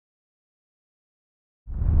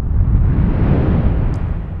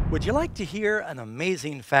Would you like to hear an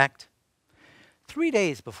amazing fact? 3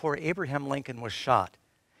 days before Abraham Lincoln was shot,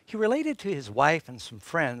 he related to his wife and some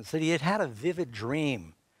friends that he had had a vivid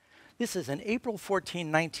dream. This is in April 14,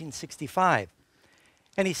 1965.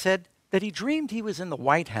 And he said that he dreamed he was in the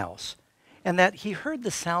White House and that he heard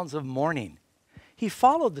the sounds of mourning. He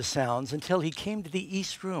followed the sounds until he came to the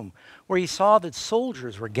East Room, where he saw that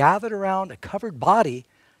soldiers were gathered around a covered body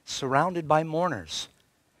surrounded by mourners.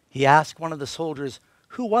 He asked one of the soldiers,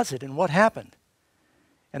 "Who was it and what happened?"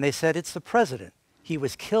 And they said, "It's the president. He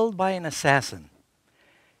was killed by an assassin."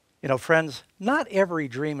 You know, friends, not every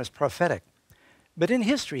dream is prophetic. But in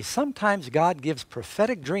history, sometimes God gives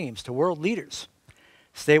prophetic dreams to world leaders.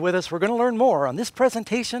 Stay with us. We're going to learn more on this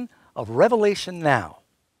presentation of Revelation Now.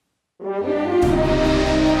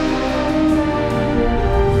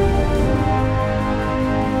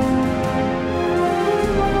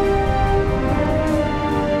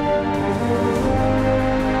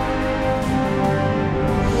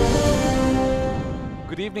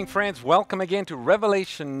 Good evening, friends. Welcome again to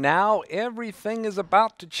Revelation Now. Everything is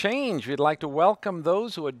about to change. We'd like to welcome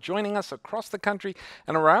those who are joining us across the country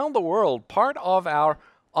and around the world, part of our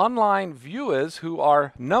online viewers who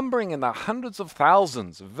are numbering in the hundreds of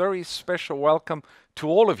thousands. A very special welcome to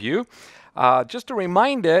all of you. Just a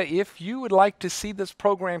reminder, if you would like to see this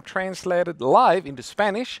program translated live into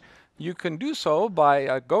Spanish, you can do so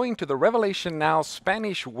by going to the Revelation Now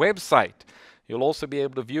Spanish website. You'll also be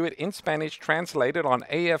able to view it in Spanish translated on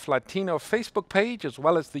AF Latino Facebook page as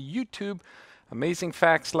well as the YouTube Amazing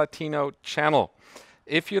Facts Latino channel.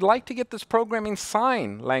 If you'd like to get this program in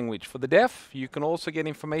sign language for the deaf, you can also get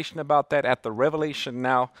information about that at the Revelation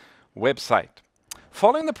Now website.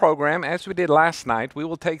 Following the program, as we did last night, we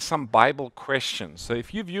will take some Bible questions. So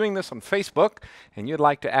if you're viewing this on Facebook and you'd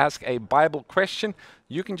like to ask a Bible question,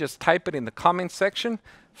 you can just type it in the comments section.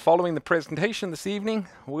 Following the presentation this evening,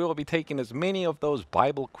 we will be taking as many of those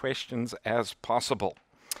Bible questions as possible.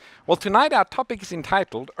 Well, tonight our topic is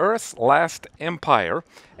entitled Earth's Last Empire,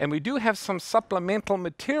 and we do have some supplemental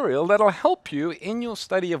material that will help you in your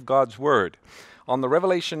study of God's Word. On the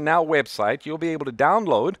Revelation Now website, you'll be able to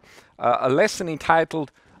download a lesson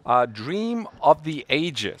entitled Dream of the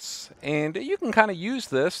Ages. And you can kind of use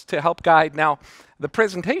this to help guide. Now, the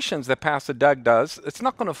presentations that Pastor Doug does, it's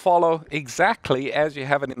not going to follow exactly as you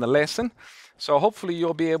have it in the lesson. So hopefully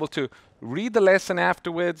you'll be able to read the lesson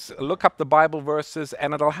afterwards, look up the Bible verses,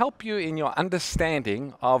 and it'll help you in your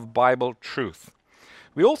understanding of Bible truth.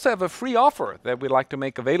 We also have a free offer that we'd like to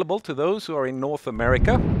make available to those who are in North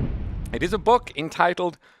America. It is a book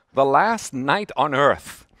entitled The Last Night on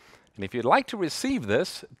Earth. And if you'd like to receive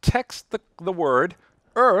this, text the word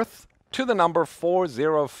Earth to the number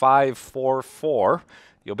 40544.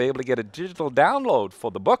 You'll be able to get a digital download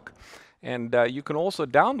for the book. And you can also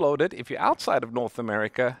download it if you're outside of North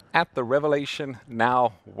America at the Revelation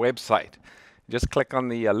Now website. Just click on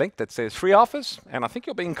the link that says free offers, and I think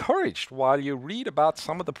you'll be encouraged while you read about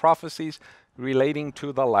some of the prophecies relating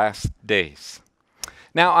to the last days.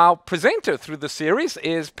 Now, our presenter through the series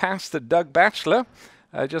is Pastor Doug Batchelor.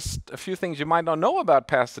 Just a few things you might not know about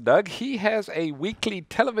Pastor Doug. He has a weekly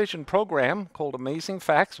television program called Amazing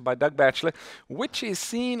Facts by Doug Batchelor, which is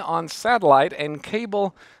seen on satellite and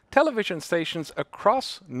cable television stations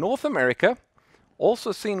across North America,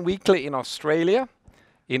 also seen weekly in Australia,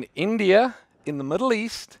 in India, in the Middle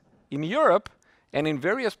East, in Europe, and in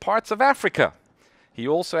various parts of Africa. He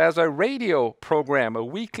also has a radio program, a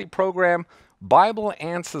weekly program, Bible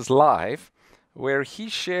Answers Live, where he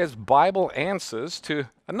shares Bible answers to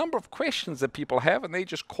a number of questions that people have, and they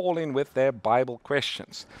just call in with their Bible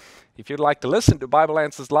questions. If you'd like to listen to Bible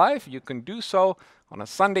Answers Live, you can do so on a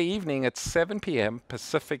Sunday evening at 7 p.m.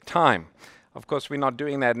 Pacific time. Of course, we're not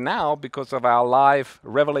doing that now because of our live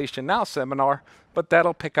Revelation Now seminar, but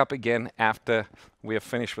that'll pick up again after we are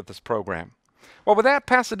finished with this program. Well, with that,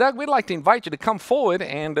 Pastor Doug, we'd like to invite you to come forward,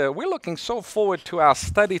 and we're looking so forward to our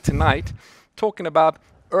study tonight, talking about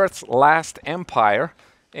Earth's last empire.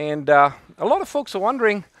 And a lot of folks are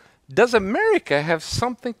wondering, does America have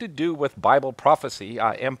something to do with Bible prophecy?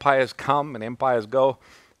 Empires come and empires go.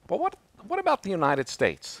 But what about the United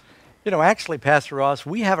States? You know, actually, Pastor Ross,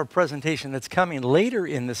 we have a presentation that's coming later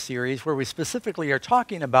in the series where we specifically are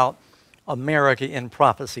talking about America in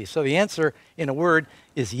prophecy. So the answer, in a word,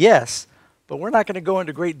 is yes, but we're not going to go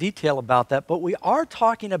into great detail about that. But we are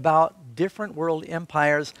talking about different world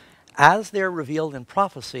empires as they're revealed in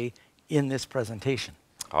prophecy in this presentation.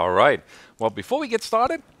 All right. Well, before we get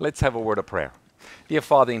started, let's have a word of prayer. Dear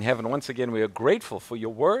Father in heaven, once again, we are grateful for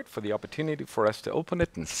your word, for the opportunity for us to open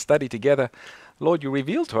it and study together. Lord, you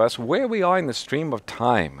reveal to us where we are in the stream of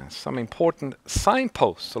time, some important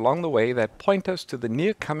signposts along the way that point us to the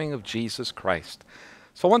near coming of Jesus Christ.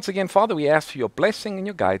 So once again, Father, we ask for your blessing and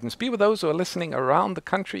your guidance. Be with those who are listening around the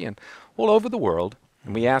country and all over the world.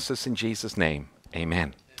 And we ask this in Jesus' name.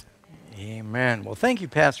 Amen. Amen. Well, thank you,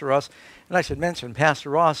 Pastor Ross. And I should mention, Pastor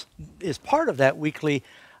Ross is part of that weekly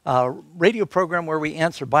radio program where we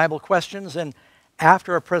answer Bible questions. And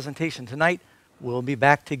after our presentation tonight, we'll be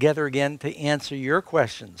back together again to answer your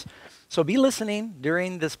questions. So be listening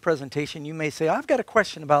during this presentation. You may say, I've got a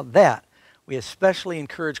question about that. We especially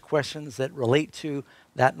encourage questions that relate to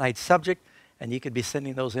that night's subject. And you could be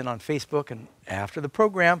sending those in on Facebook. And after the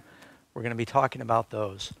program, we're going to be talking about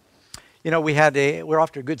those. You know, we're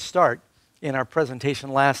off to a good start in our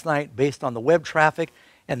presentation last night based on the web traffic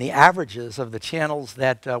and the averages of the channels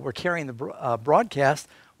that were carrying the broadcast.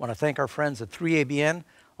 I want to thank our friends at 3ABN,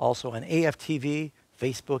 also on AFTV,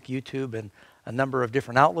 Facebook, YouTube, and a number of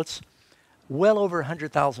different outlets. Well over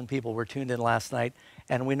 100,000 people were tuned in last night,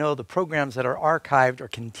 and we know the programs that are archived are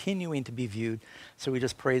continuing to be viewed, so we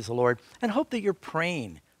just praise the Lord and hope that you're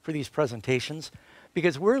praying for these presentations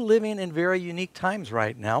because we're living in very unique times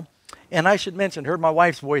right now. And I should mention, heard my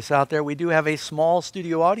wife's voice out there, we do have a small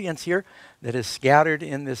studio audience here that is scattered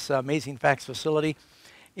in this Amazing Facts facility.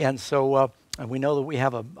 And so and we know that we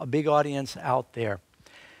have a big audience out there.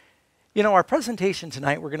 You know, our presentation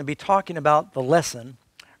tonight, we're going to be talking about the lesson,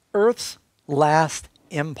 Earth's Last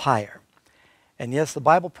Empire. And yes, the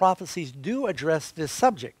Bible prophecies do address this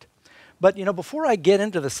subject. But, you know, before I get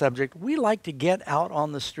into the subject, we like to get out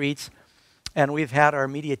on the streets. And we've had our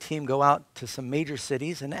media team go out to some major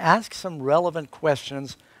cities and ask some relevant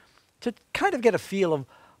questions to kind of get a feel of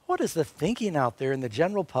what is the thinking out there in the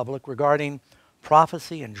general public regarding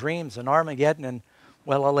prophecy and dreams and Armageddon. And,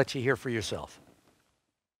 well, I'll let you hear for yourself.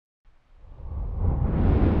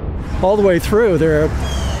 All the way through, there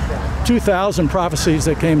are 2,000 prophecies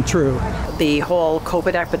that came true. The whole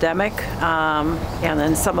COVID epidemic and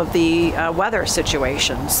then some of the weather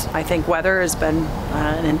situations. I think weather has been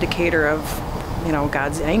an indicator of, you know,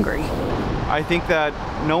 God's angry. I think that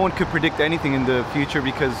no one could predict anything in the future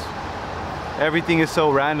because everything is so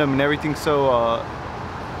random and everything's so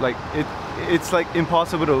it's like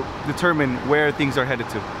impossible to determine where things are headed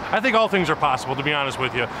to. I think all things are possible, to be honest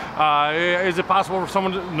with you. Is it possible for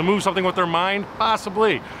someone to move something with their mind?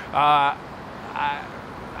 Possibly. I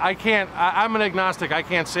can't, I'm an agnostic. I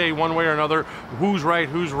can't say one way or another who's right,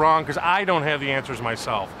 who's wrong, because I don't have the answers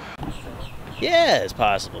myself. Yeah, it's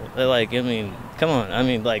possible. Like, I mean, come on. I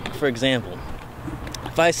mean, like, for example,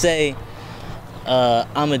 if I say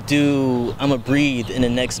I'm a breathe in the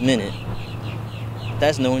next minute,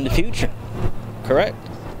 that's knowing the future, correct?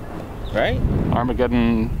 Right?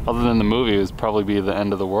 Armageddon, other than the movie, would probably be the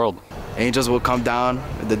end of the world. Angels will come down,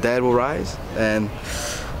 the dead will rise, and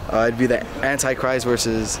it'd be the Antichrist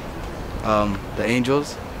versus the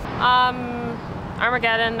angels.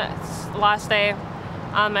 Armageddon, it's the last day.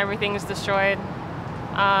 Everything is destroyed.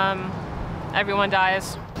 Everyone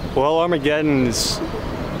dies. Well, Armageddon is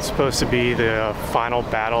supposed to be the final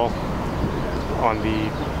battle on the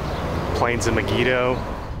plains of Megiddo.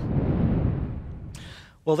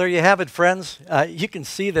 Well, there you have it, friends. You can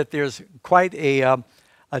see that there's quite a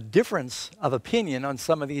difference of opinion on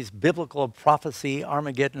some of these biblical prophecy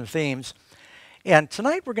Armageddon themes. And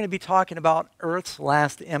tonight we're going to be talking about Earth's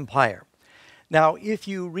last empire. Now, if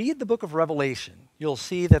you read the book of Revelation, you'll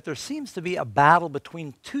see that there seems to be a battle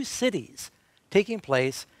between two cities taking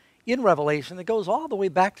place in Revelation that goes all the way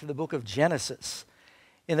back to the book of Genesis.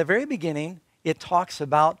 In the very beginning, it talks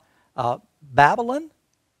about Babylon.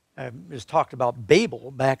 It was talked about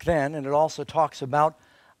Babel back then, and it also talks about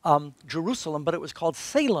Jerusalem, but it was called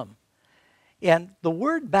Salem. And the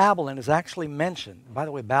word Babylon is actually mentioned. By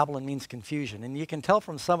the way, Babylon means confusion. And you can tell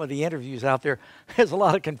from some of the interviews out there, there's a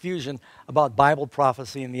lot of confusion about Bible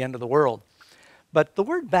prophecy and the end of the world. But the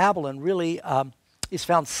word Babylon really is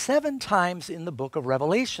found 7 times in the book of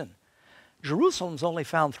Revelation. Jerusalem's only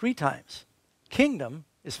found 3 times. Kingdom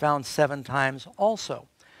is found 7 times also.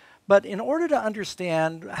 But in order to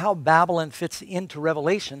understand how Babylon fits into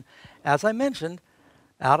Revelation, as I mentioned,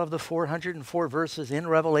 out of the 404 verses in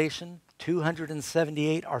Revelation,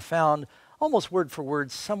 278 are found almost word for word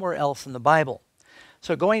somewhere else in the Bible.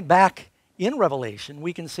 So going back in Revelation,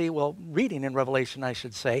 we can see, well, reading in Revelation, I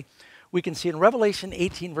should say, we can see in Revelation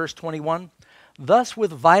 18, verse 21, "Thus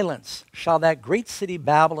with violence shall that great city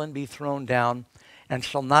Babylon be thrown down, and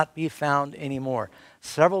shall not be found anymore."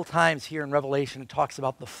 Several times here in Revelation, it talks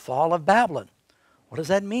about the fall of Babylon. What does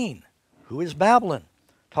that mean? Who is Babylon?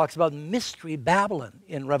 Talks about mystery Babylon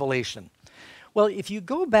in Revelation. Well, if you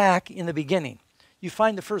go back in the beginning, You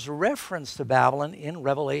find the first reference to Babylon in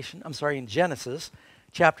Genesis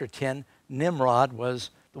chapter 10. Nimrod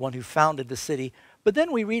was the one who founded the city. But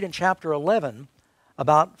then we read in chapter 11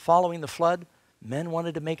 about following the flood, men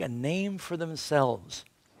wanted to make a name for themselves.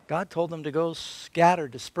 God told them to go scatter,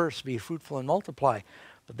 disperse, be fruitful, and multiply.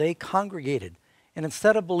 But they congregated. And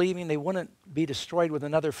instead of believing they wouldn't be destroyed with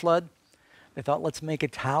another flood, they thought, let's make a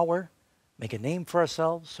tower, make a name for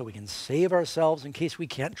ourselves so we can save ourselves in case we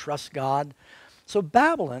can't trust God. So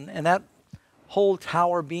Babylon, and that whole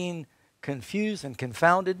tower being confused and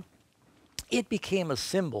confounded, it became a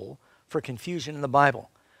symbol for confusion in the Bible.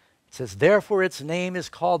 It says, therefore its name is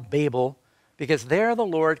called Babel, because there the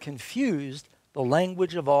Lord confused the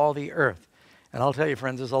language of all the earth. And I'll tell you,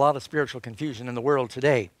 friends, there's a lot of spiritual confusion in the world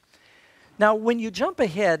today. Now, when you jump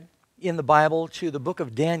ahead in the Bible to the book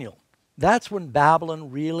of Daniel, that's when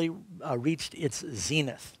Babylon really reached its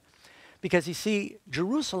zenith. Because you see,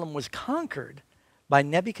 Jerusalem was conquered by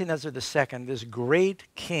Nebuchadnezzar II, this great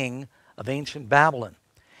king of ancient Babylon.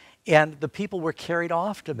 And the people were carried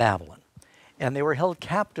off to Babylon, and they were held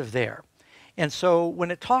captive there. And so when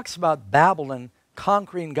it talks about Babylon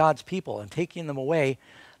conquering God's people and taking them away,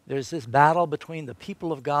 there's this battle between the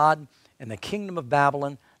people of God and the kingdom of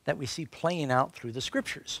Babylon that we see playing out through the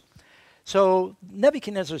scriptures. So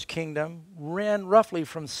Nebuchadnezzar's kingdom ran roughly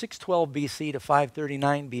from 612 BC to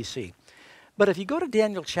 539 BC. But if you go to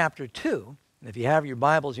Daniel chapter 2, and if you have your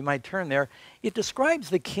Bibles, you might turn there, it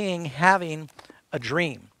describes the king having a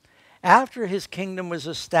dream. After his kingdom was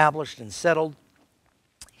established and settled,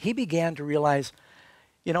 he began to realize,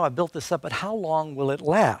 you know, I built this up, but how long will it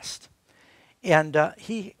last? And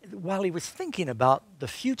while he was thinking about the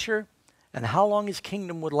future and how long his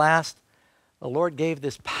kingdom would last, the Lord gave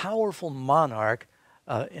this powerful monarch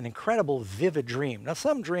an incredible, vivid dream. Now,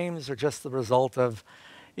 some dreams are just the result of,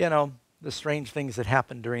 you know, the strange things that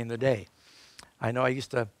happen during the day. I know I used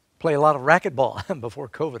to play a lot of racquetball. Before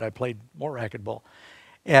COVID, I played more racquetball.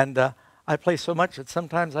 And I play so much that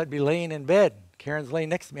sometimes I'd be laying in bed. Karen's laying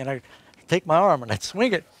next to me, and I'd take my arm and I'd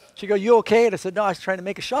swing it. She'd go, you okay? And I said, no, I was trying to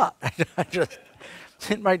make a shot. I just,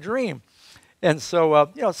 in my dream. And so,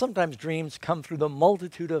 you know, sometimes dreams come through the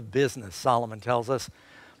multitude of business, Solomon tells us.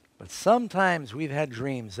 But sometimes we've had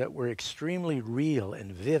dreams that were extremely real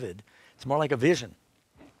and vivid. It's more like a vision.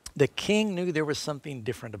 The king knew there was something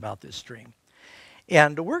different about this dream.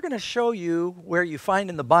 And we're going to show you where you find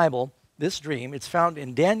in the Bible this dream. It's found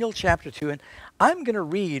in Daniel chapter 2. And I'm going to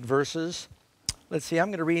read verses, let's see, I'm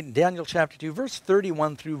going to read in Daniel chapter 2, verse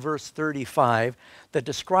 31 through verse 35, that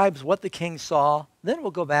describes what the king saw. Then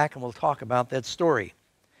we'll go back and we'll talk about that story.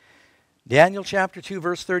 Daniel chapter 2,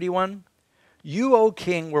 verse 31. You, O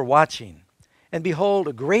king, were watching, and behold,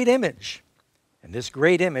 a great image. And this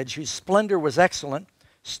great image, whose splendor was excellent,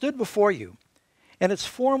 stood before you, and its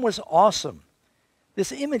form was awesome.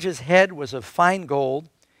 This image's head was of fine gold,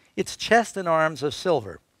 its chest and arms of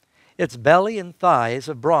silver, its belly and thighs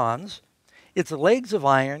of bronze, its legs of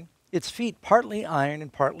iron, its feet partly iron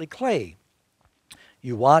and partly clay.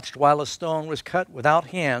 You watched while a stone was cut without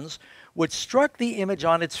hands, which struck the image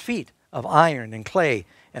on its feet of iron and clay,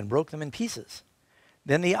 and broke them in pieces.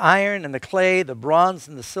 Then the iron and the clay, the bronze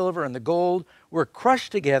and the silver and the gold were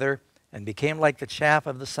crushed together and became like the chaff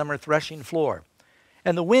of the summer threshing floor.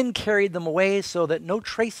 And the wind carried them away so that no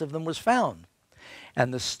trace of them was found.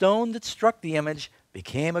 And the stone that struck the image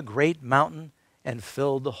became a great mountain and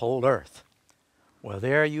filled the whole earth. Well,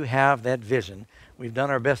 there you have that vision. We've done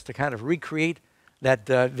our best to kind of recreate that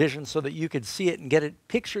vision so that you could see it and get it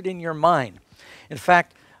pictured in your mind. In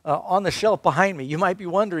fact, on the shelf behind me, you might be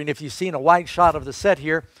wondering if you've seen a wide shot of the set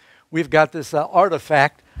here. We've got this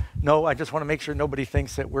artifact. No, I just want to make sure nobody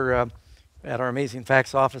thinks that we're at our Amazing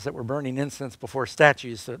Facts office that we're burning incense before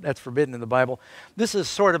statues. So that's forbidden in the Bible. This is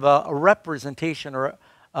sort of a representation or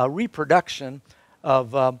a reproduction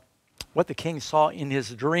of what the king saw in his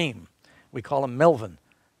dream. We call him Melvin.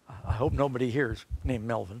 I hope nobody here is named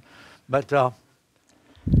Melvin. But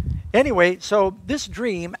anyway, so this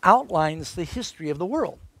dream outlines the history of the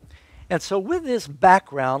world. And so with this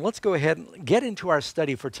background, let's go ahead and get into our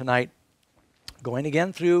study for tonight. Going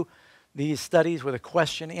again through these studies with a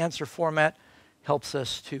question-answer format helps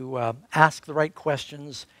us to ask the right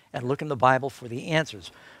questions and look in the Bible for the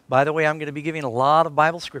answers. By the way, I'm going to be giving a lot of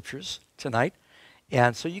Bible scriptures tonight.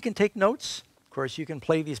 And so you can take notes. Of course, you can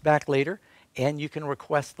play these back later, and you can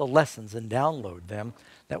request the lessons and download them.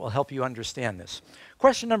 That will help you understand this.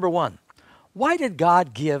 Question number 1. Why did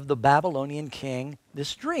God give the Babylonian king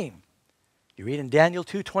this dream? You read in Daniel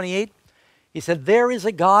 2:28, he said, there is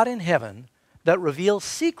a God in heaven that reveals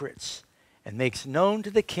secrets and makes known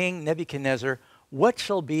to the king Nebuchadnezzar what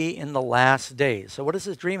shall be in the last days. So what does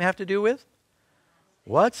this dream have to do with?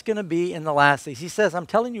 What's going to be in the last days? He says, I'm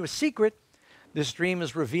telling you a secret. This dream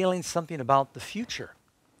is revealing something about the future.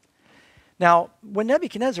 Now, when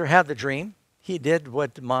Nebuchadnezzar had the dream, he did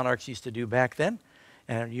what monarchs used to do back then.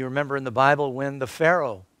 And you remember in the Bible when the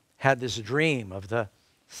Pharaoh had this dream of the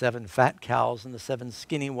 7 fat cows and the 7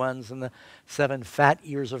 skinny ones and the 7 fat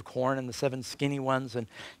ears of corn and the 7 skinny ones, and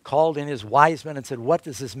called in his wise men and said, what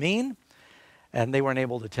does this mean? And they weren't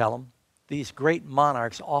able to tell him. These great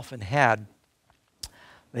monarchs often had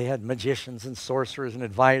magicians and sorcerers and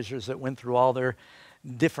advisors that went through all their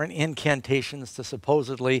different incantations to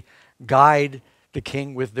supposedly guide the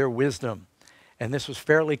king with their wisdom. And this was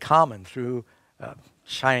fairly common through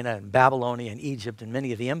China and Babylonia and Egypt and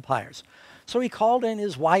many of the empires. So he called in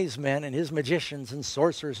his wise men and his magicians and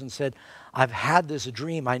sorcerers and said, I've had this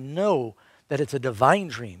dream. I know that it's a divine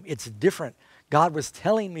dream. It's different. God was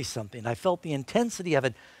telling me something. I felt the intensity of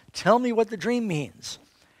it. Tell me what the dream means.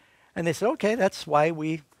 And they said, okay, that's why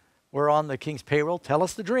we're on the king's payroll. Tell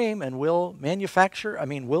us the dream and we'll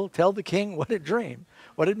we'll tell the king what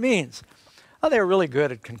it means. Oh, they were really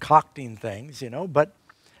good at concocting things, but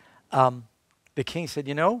the king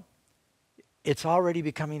said, it's already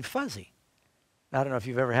becoming fuzzy. I don't know if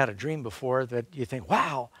you've ever had a dream before that you think,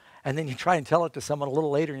 wow, and then you try and tell it to someone a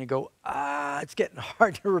little later and you go, it's getting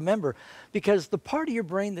hard to remember, because the part of your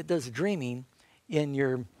brain that does dreaming in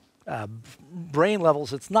your brain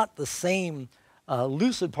levels, it's not the same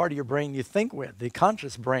lucid part of your brain you think with, the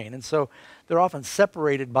conscious brain. And so they're often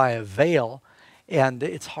separated by a veil, and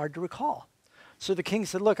it's hard to recall. So the king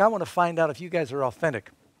said, look, I want to find out if you guys are authentic.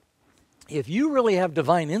 If you really have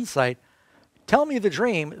divine insight, tell me the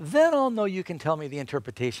dream, then I'll know you can tell me the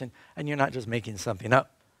interpretation and you're not just making something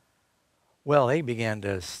up. Well, they began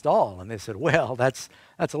to stall and they said, well, that's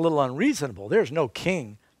a little unreasonable. There's no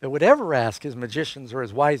king that would ever ask his magicians or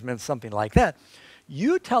his wise men something like that.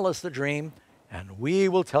 You tell us the dream and we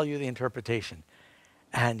will tell you the interpretation.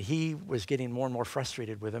 And he was getting more and more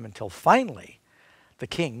frustrated with him until finally the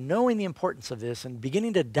king, knowing the importance of this and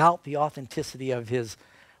beginning to doubt the authenticity of his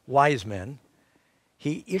wise men,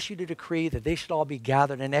 he issued a decree that they should all be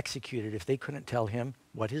gathered and executed if they couldn't tell him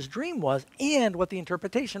what his dream was and what the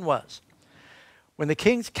interpretation was. When the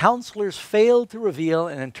king's counselors failed to reveal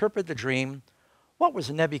and interpret the dream, what was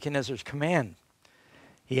Nebuchadnezzar's command?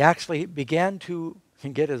 He actually began to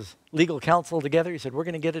get his legal counsel together. He said, we're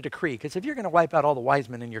going to get a decree, because if you're going to wipe out all the wise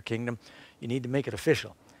men in your kingdom, you need to make it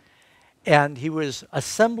official. And he was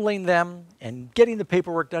assembling them and getting the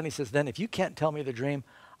paperwork done. He says, then if you can't tell me the dream,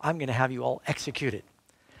 I'm going to have you all executed.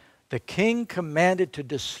 The king commanded to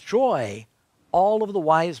destroy all of the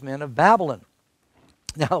wise men of Babylon.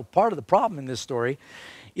 Now, part of the problem in this story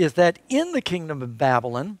is that in the kingdom of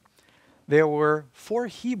Babylon, there were 4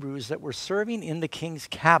 Hebrews that were serving in the king's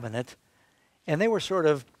cabinet, and they were sort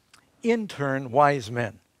of intern wise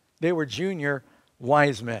men. They were junior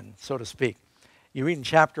wise men, so to speak. You read in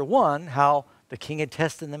chapter 1 how the king had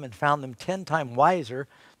tested them and found them 10 times wiser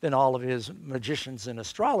than all of his magicians and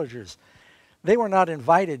astrologers. They were not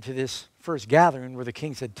invited to this first gathering where the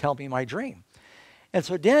king said, tell me my dream. And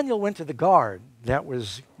so Daniel went to the guard that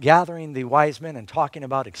was gathering the wise men and talking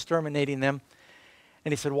about exterminating them.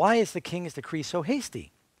 And he said, why is the king's decree so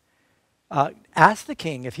hasty? Ask the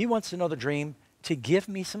king if he wants to know the dream to give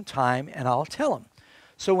me some time and I'll tell him.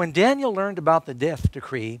 So when Daniel learned about the death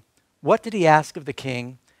decree, what did he ask of the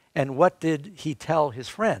king and what did he tell his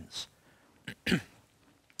friends?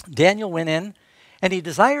 Daniel went in and he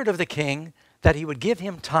desired of the king that he would give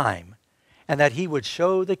him time and that he would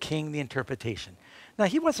show the king the interpretation. Now,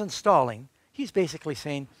 he wasn't stalling. He's basically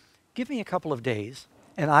saying, give me a couple of days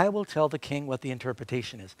and I will tell the king what the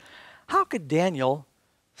interpretation is. How could Daniel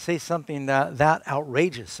say something that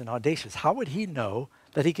outrageous and audacious? How would he know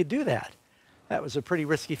that he could do that? That was a pretty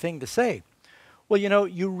risky thing to say. Well,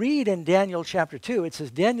 you read in Daniel chapter 2, it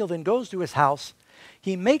says, Daniel then goes to his house.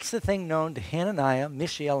 He makes the thing known to Hananiah,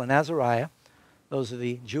 Mishael, and Azariah. Those are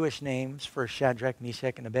the Jewish names for Shadrach,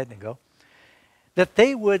 Meshach, and Abednego. That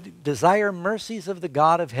they would desire mercies of the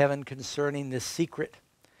God of heaven concerning this secret.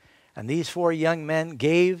 And these 4 young men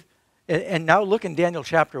gave, and now look in Daniel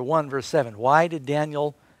chapter 1, verse 7. Why did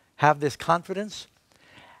Daniel have this confidence?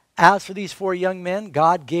 As for these 4 young men,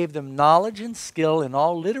 God gave them knowledge and skill in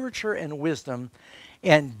all literature and wisdom,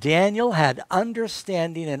 and Daniel had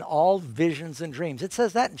understanding in all visions and dreams. It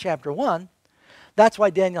says that in chapter 1. That's why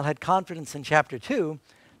Daniel had confidence in chapter 2,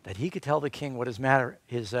 that he could tell the king what his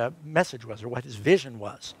message was or what his vision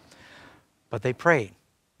was. But they prayed.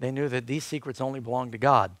 They knew that these secrets only belonged to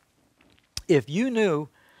God. If you knew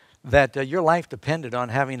that your life depended on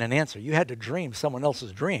having an answer, you had to dream someone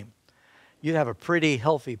else's dream, you'd have a pretty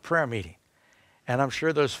healthy prayer meeting. And I'm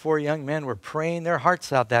sure those 4 young men were praying their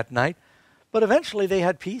hearts out that night. But eventually they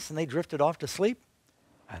had peace and they drifted off to sleep.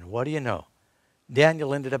 And what do you know?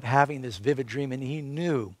 Daniel ended up having this vivid dream, and he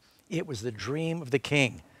knew it was the dream of the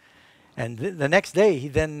king. And the next day he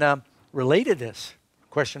then related this.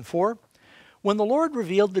 Question 4, when the Lord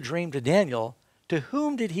revealed the dream to Daniel, to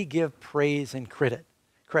whom did he give praise and credit?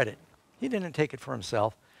 He didn't take it for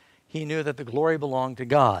himself. He knew that the glory belonged to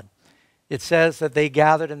God. It says that they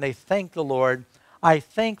gathered and they thanked the Lord. I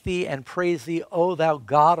thank thee and praise thee, O thou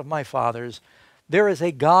God of my fathers. There is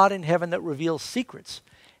a God in heaven that reveals secrets,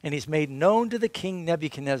 and he's made known to the king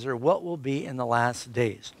Nebuchadnezzar what will be in the last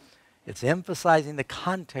days. It's emphasizing the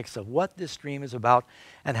context of what this dream is about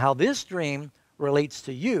and how this dream relates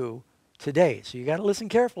to you today. So you got to listen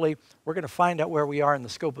carefully. We're going to find out where we are in the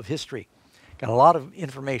scope of history. Got a lot of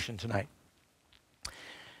information tonight.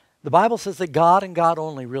 The Bible says that God and God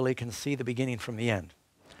only really can see the beginning from the end.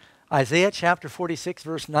 Isaiah chapter 46,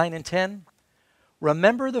 verse 9 and 10.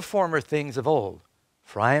 Remember the former things of old,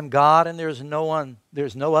 for I am God and there is no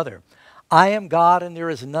other. I am God and there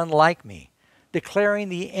is none like me, declaring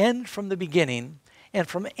the end from the beginning, and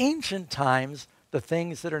from ancient times the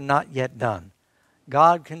things that are not yet done.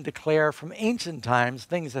 God can declare from ancient times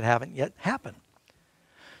things that haven't yet happened.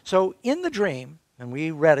 So in the dream, and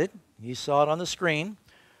we read it, you saw it on the screen,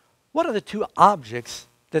 what are the 2 objects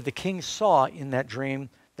that the king saw in that dream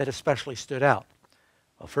that especially stood out?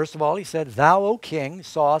 Well, first of all, he said, Thou, O king,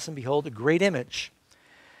 sawest and behold a great image.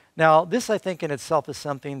 Now, this I think in itself is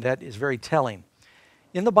something that is very telling.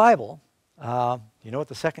 In the Bible, you know what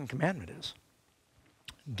the 2nd commandment is?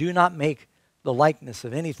 Do not make the likeness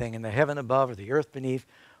of anything in the heaven above or the earth beneath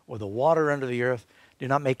or the water under the earth. Do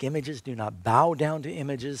not make images. Do not bow down to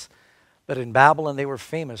images. But in Babylon, they were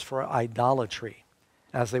famous for idolatry,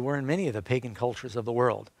 as they were in many of the pagan cultures of the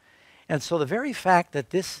world. And so the very fact that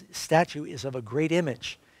this statue is of a great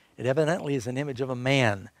image, it evidently is an image of a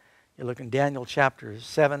man. You look in Daniel chapter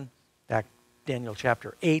 7, back Daniel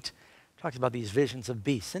chapter 8, talks about these visions of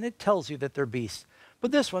beasts, and it tells you that they're beasts.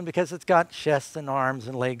 But this one, because it's got chests and arms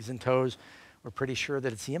and legs and toes, we're pretty sure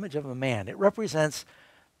that it's the image of a man. It represents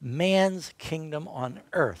man's kingdom on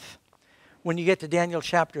earth. When you get to Daniel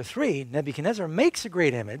chapter 3, Nebuchadnezzar makes a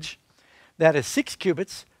great image that is 6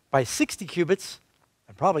 cubits by 60 cubits,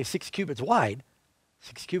 and probably 6 cubits wide,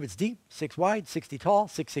 6 cubits deep, 6 wide, 60 tall,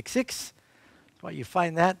 666. That's why you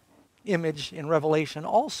find that image in Revelation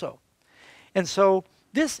also. And so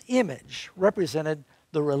this image represented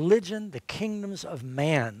the religion, the kingdoms of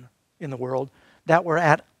man in the world that were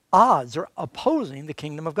at odds or opposing the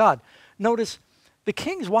kingdom of God. Notice, the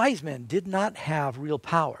king's wise men did not have real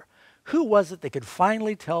power. Who was it that could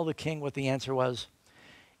finally tell the king what the answer was?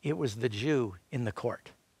 It was the Jew in the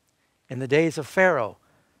court. In the days of Pharaoh,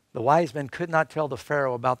 the wise men could not tell the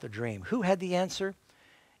Pharaoh about the dream. Who had the answer?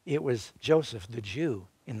 It was Joseph, the Jew,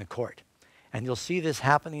 in the court. And you'll see this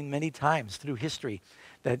happening many times through history,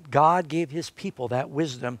 that God gave his people that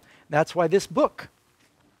wisdom. That's why this book,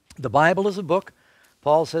 the Bible is a book.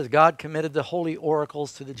 Paul says God committed the holy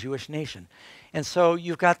oracles to the Jewish nation. And so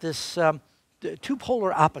you've got this 2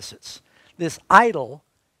 polar opposites. This idol,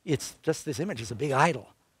 it's just this image, it's a big idol,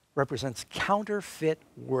 represents counterfeit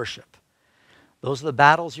worship. Those are the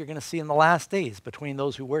battles you're going to see in the last days between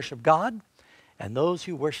those who worship God and those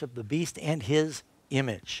who worship the beast and his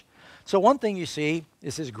image. So one thing you see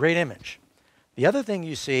is his great image. The other thing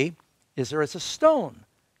you see is there is a stone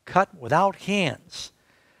cut without hands.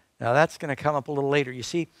 Now that's going to come up a little later. You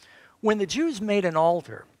see, when the Jews made an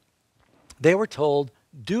altar, they were told,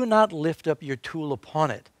 do not lift up your tool upon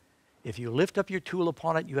it. If you lift up your tool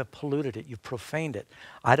upon it, you have polluted it, you've profaned it.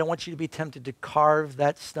 I don't want you to be tempted to carve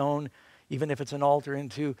that stone, even if it's an altar,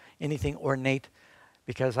 into anything ornate,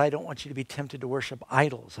 because I don't want you to be tempted to worship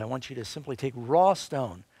idols. I want you to simply take raw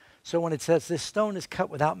stone. So when it says this stone is cut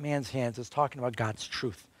without man's hands, it's talking about God's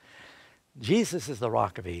truth. Jesus is the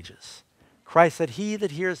rock of ages. Christ said, he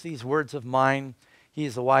that hears these words of mine, he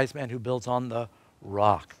is the wise man who builds on the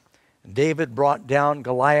rock. And David brought down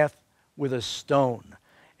Goliath with a stone.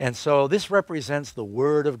 And so this represents the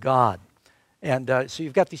word of God. And so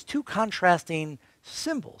you've got these 2 contrasting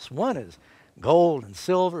symbols. One is gold and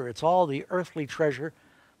silver. It's all the earthly treasure.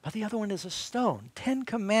 But the other one is a stone. 10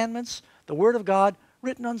 commandments, the word of God,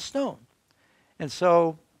 written on stone. And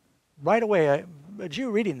so right away, a Jew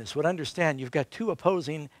reading this would understand you've got 2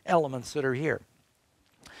 opposing elements that are here.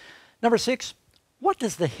 Number 6, what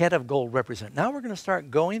does the head of gold represent? Now we're going to start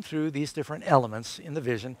going through these different elements in the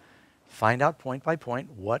vision, find out point by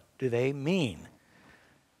point, what do they mean?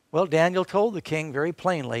 Well, Daniel told the king very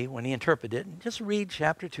plainly when he interpreted it, and just read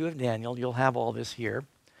chapter 2 of Daniel, you'll have all this here.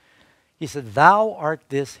 He said, thou art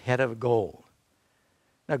this head of gold.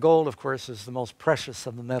 Now, gold, of course, is the most precious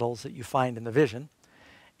of the metals that you find in the vision.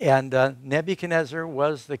 And Nebuchadnezzar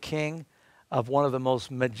was the king of one of the most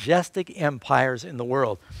majestic empires in the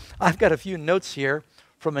world. I've got a few notes here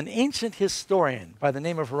from an ancient historian by the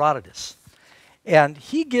name of Herodotus. And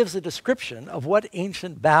he gives a description of what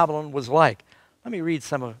ancient Babylon was like. Let me read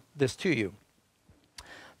some of this to you.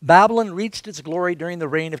 Babylon reached its glory during the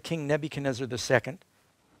reign of King Nebuchadnezzar II,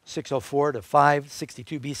 604 to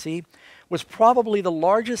 562 BC, was probably the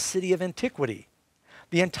largest city of antiquity.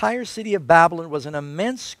 The entire city of Babylon was an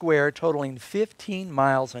immense square totaling 15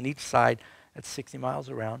 miles on each side. That's 60 miles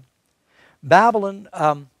around. Babylon,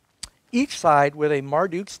 each side with a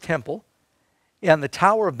Marduk's temple and the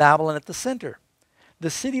Tower of Babylon at the center. The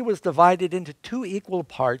city was divided into two equal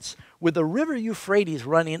parts with the river Euphrates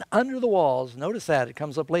running under the walls. Notice that, it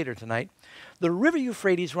comes up later tonight. The river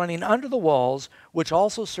Euphrates running under the walls, which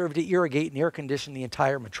also served to irrigate and air condition the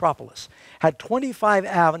entire metropolis, had 25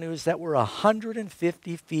 avenues that were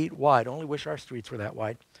 150 feet wide. Only wish our streets were that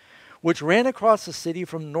wide, which ran across the city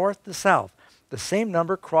from north to south. The same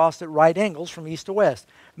number crossed at right angles from east to west,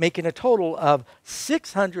 making a total of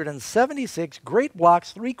 676 great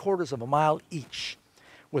blocks, 3/4 of a mile each,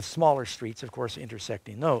 with smaller streets, of course,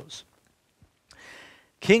 intersecting those.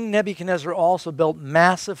 King Nebuchadnezzar also built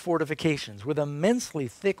massive fortifications with immensely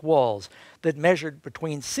thick walls that measured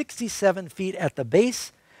between 67 feet at the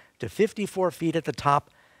base to 54 feet at the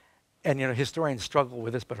top. And, historians struggle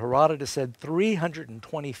with this, but Herodotus said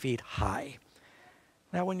 320 feet high.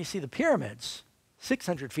 Now, when you see the pyramids,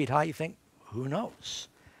 600 feet high, you think, who knows?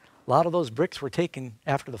 A lot of those bricks were taken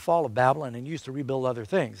after the fall of Babylon and used to rebuild other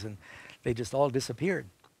things, and they just all disappeared.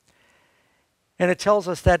 And it tells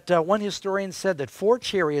us that one historian said that 4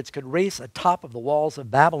 chariots could race atop of the walls of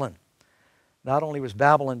Babylon. Not only was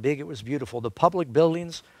Babylon big, it was beautiful. The public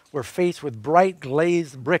buildings were faced with bright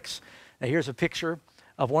glazed bricks. Now here's a picture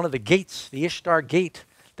of one of the gates, the Ishtar Gate,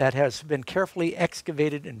 that has been carefully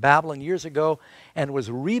excavated in Babylon years ago and was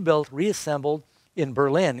rebuilt, reassembled in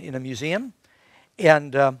Berlin in a museum.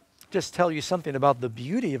 And just tell you something about the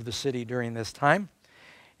beauty of the city during this time.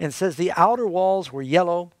 And it says the outer walls were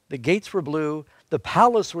yellow, the gates were blue, the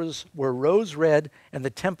palaces were rose red, and the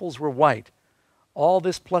temples were white. All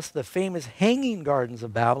this plus the famous hanging gardens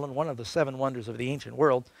of Babylon, one of the 7 wonders of the ancient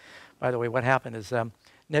world. By the way, what happened is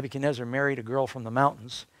Nebuchadnezzar married a girl from the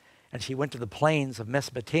mountains, and she went to the plains of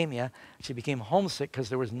Mesopotamia. She became homesick because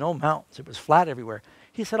there was no mountains. It was flat everywhere.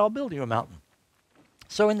 He said, I'll build you a mountain.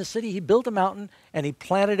 So in the city, he built a mountain, and he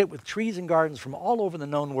planted it with trees and gardens from all over the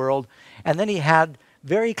known world. And then he had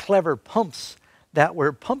very clever pumps that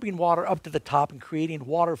were pumping water up to the top and creating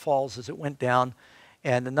waterfalls as it went down.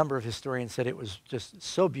 And a number of historians said it was just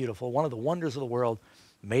so beautiful. One of the wonders of the world.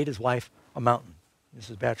 Made his wife a mountain.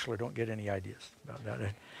 Mrs. Batchelor, don't get any ideas about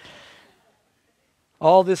that.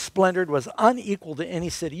 All this splendor was unequal to any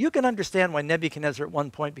city. You can understand why Nebuchadnezzar at one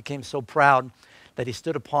point became so proud that he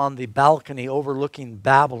stood upon the balcony overlooking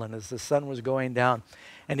Babylon as the sun was going down.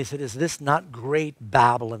 And he said, is this not great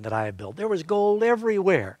Babylon that I have built? There was gold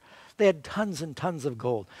everywhere. They had tons and tons of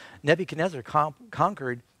gold. Nebuchadnezzar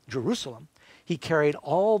conquered Jerusalem. He carried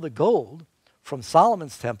all the gold from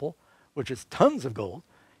Solomon's temple, which is tons of gold,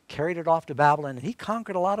 carried it off to Babylon, and he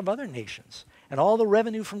conquered a lot of other nations and all the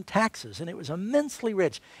revenue from taxes, and it was immensely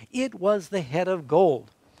rich. It was the head of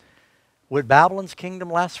gold. Would Babylon's kingdom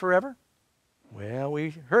last forever? Well,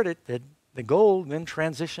 we heard it, that the gold then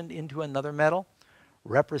transitioned into another metal,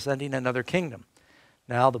 representing another kingdom.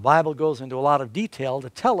 Now, the Bible goes into a lot of detail to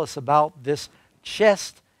tell us about this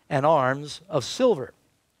chest and arms of silver.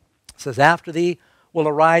 It says, after thee will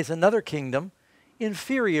arise another kingdom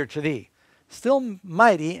inferior to thee, still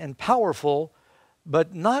mighty and powerful,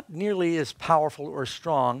 but not nearly as powerful or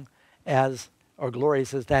strong as, or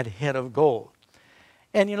glorious as that head of gold.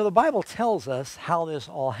 And, the Bible tells us how this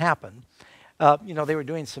all happened. They were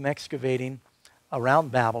doing some excavating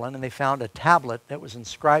around Babylon, and they found a tablet that was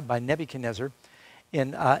inscribed by Nebuchadnezzar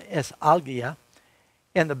in Esarhaddon.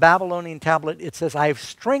 In the Babylonian tablet, it says, I have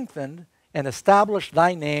strengthened and established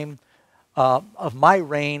thy name of my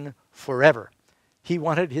reign forever. He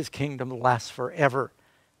wanted his kingdom to last forever.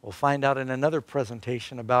 We'll find out in another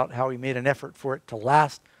presentation about how he made an effort for it to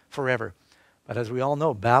last forever. But as we all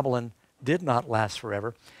know, Babylon did not last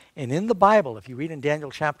forever. And in the Bible, if you read in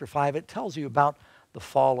Daniel chapter 5, it tells you about the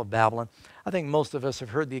fall of Babylon. I think most of us have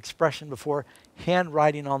heard the expression before,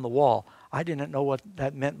 handwriting on the wall. I didn't know what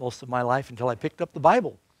that meant most of my life until I picked up the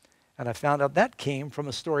Bible. And I found out that came from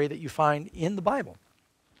a story that you find in the Bible.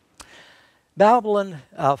 Babylon,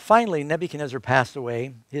 finally, Nebuchadnezzar passed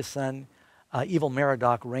away. His son, Evil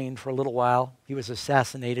Merodach, reigned for a little while. He was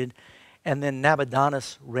assassinated. And then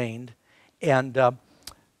Nabonidus reigned. And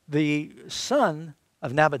The son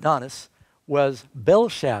of Nabonidus was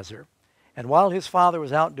Belshazzar. And while his father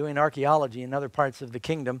was out doing archaeology in other parts of the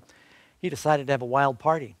kingdom, he decided to have a wild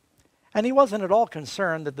party. And he wasn't at all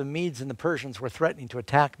concerned that the Medes and the Persians were threatening to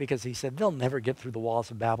attack, because he said, they'll never get through the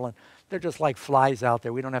walls of Babylon. They're just like flies out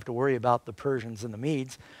there. We don't have to worry about the Persians and the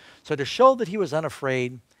Medes. So to show that he was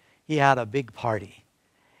unafraid, he had a big party.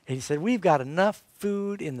 And he said, we've got enough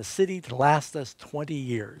food in the city to last us 20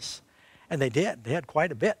 years. And they did. They had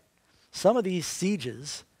quite a bit. Some of these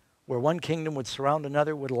sieges, where one kingdom would surround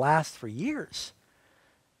another, would last for years.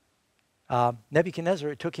 Nebuchadnezzar,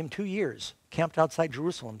 it took him 2 years, camped outside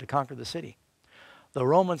Jerusalem to conquer the city. The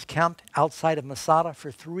Romans camped outside of Masada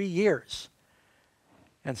for 3 years.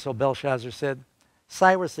 And so Belshazzar said,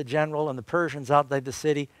 Cyrus the general and the Persians outside the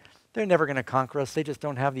city, they're never going to conquer us. They just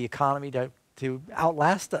don't have the economy to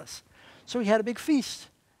outlast us. So he had a big feast.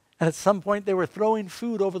 And at some point, they were throwing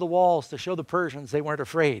food over the walls to show the Persians they weren't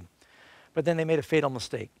afraid. But then they made a fatal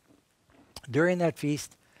mistake. During that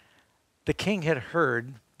feast, the king had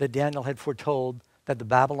heard that Daniel had foretold that the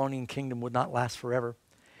Babylonian kingdom would not last forever.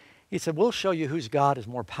 He said, we'll show you whose God is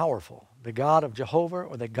more powerful, the God of Jehovah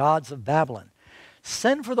or the gods of Babylon.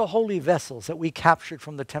 Send for the holy vessels that we captured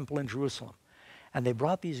from the temple in Jerusalem. And they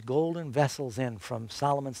brought these golden vessels in from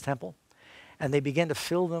Solomon's temple, and they began to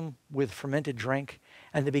fill them with fermented drink,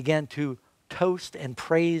 and they began to toast and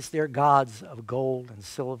praise their gods of gold and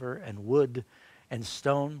silver and wood and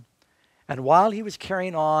stone. And while he was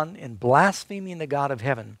carrying on in blaspheming the God of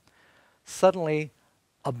heaven, suddenly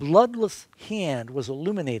a bloodless hand was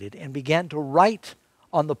illuminated and began to write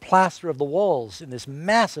on the plaster of the walls in this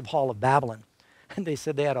massive hall of Babylon. And they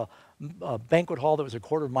said they had a banquet hall that was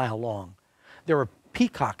 1/4 mile long. There were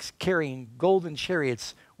peacocks carrying golden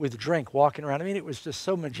chariots with drink walking around. I mean, it was just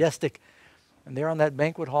so majestic. And there on that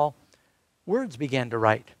banquet hall, words began to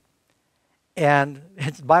write. And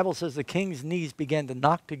the Bible says the king's knees began to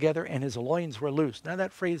knock together and his loins were loosed. Now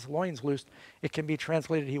that phrase, loins loosed, it can be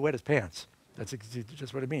translated, he wet his pants. That's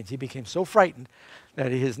just what it means. He became so frightened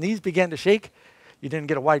that his knees began to shake. You didn't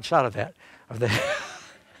get a wide shot of that.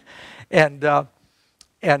 And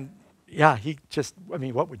yeah, he just, I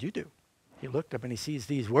mean, what would you do? He looked up and he sees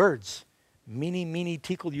these words, Mene, mene,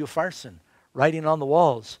 tekel, upharsin, writing on the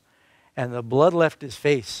walls. And the blood left his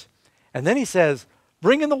face. And then he says,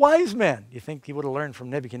 bring in the wise men. You think he would have learned from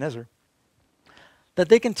Nebuchadnezzar that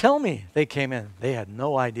they can tell me they came in. They had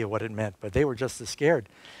no idea what it meant, but they were just as scared.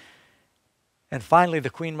 And finally, the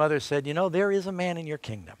queen mother said, you know, there is a man in your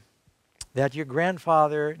kingdom that your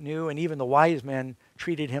grandfather knew, and even the wise men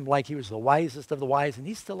treated him like he was the wisest of the wise, and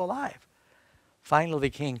he's still alive. Finally, the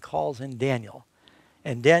king calls in Daniel.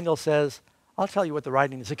 And Daniel says, I'll tell you what the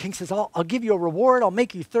writing is. The king says, I'll give you a reward. I'll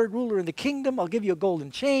make you third ruler in the kingdom. I'll give you a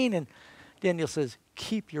golden chain. And Daniel says,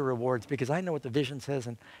 keep your rewards, because I know what the vision says,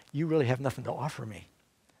 and you really have nothing to offer me.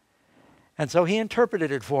 And so he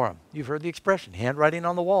interpreted it for him. You've heard the expression, handwriting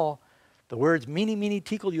on the wall. The words, Mene, mene,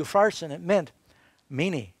 tekel, upharsin, it meant,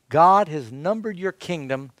 Mene, God has numbered your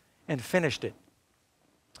kingdom and finished it.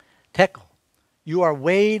 Tekel, you are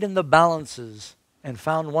weighed in the balances and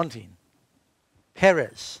found wanting.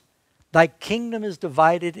 Peres, thy kingdom is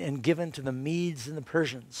divided and given to the Medes and the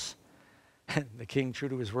Persians. And the king, true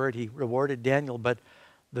to his word, he rewarded Daniel. But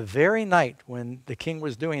the very night when the king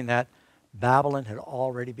was doing that, Babylon had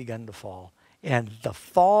already begun to fall. And the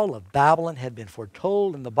fall of Babylon had been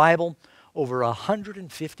foretold in the Bible over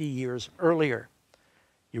 150 years earlier.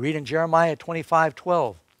 You read in Jeremiah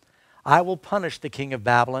 25:12, I will punish the king of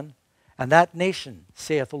Babylon and that nation,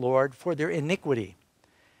 saith the Lord, for their iniquity,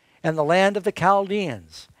 and the land of the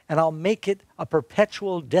Chaldeans, and I'll make it a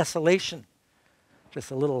perpetual desolation.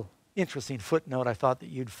 Just a little interesting footnote I thought that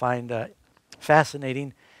you'd find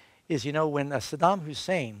fascinating is, you know, when Saddam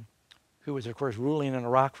Hussein, who was, of course, ruling in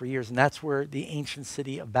Iraq for years, and that's where the ancient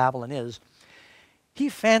city of Babylon is, he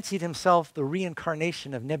fancied himself the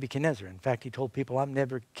reincarnation of Nebuchadnezzar. In fact, he told people, I'm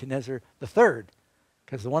Nebuchadnezzar III,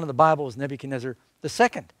 because the one in the Bible was Nebuchadnezzar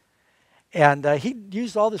II. And he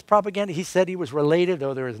used all this propaganda. He said he was related,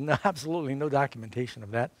 though there is absolutely no documentation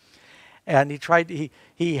of that. And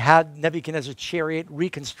he had Nebuchadnezzar's chariot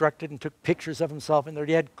reconstructed and took pictures of himself in there.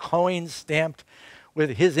 He had coins stamped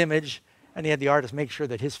with his image, and he had the artist make sure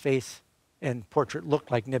that his face and portrait looked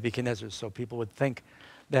like Nebuchadnezzar's, so people would think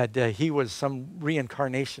that he was some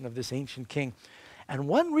reincarnation of this ancient king. And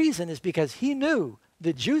one reason is because he knew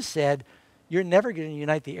the Jews said, you're never going to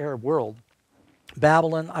unite the Arab world.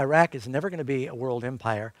 Babylon, Iraq is never going to be a world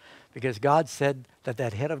empire, because God said that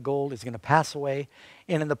that head of gold is going to pass away.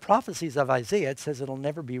 And in the prophecies of Isaiah, it says it'll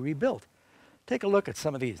never be rebuilt. Take a look at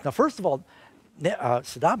some of these. Now, first of all,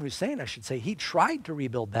 Saddam Hussein, I should say, he tried to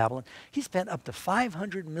rebuild Babylon. He spent up to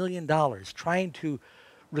 $500 million trying to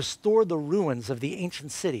restore the ruins of the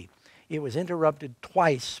ancient city. It was interrupted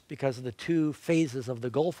twice because of the 2 phases of the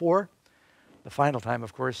Gulf War. The final time,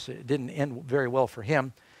 of course, it didn't end very well for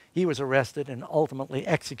him. He was arrested and ultimately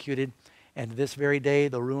executed. And to this very day,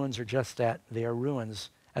 the ruins are just that. They are ruins,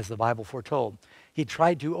 as the Bible foretold. He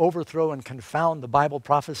tried to overthrow and confound the Bible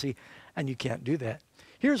prophecy, and you can't do that.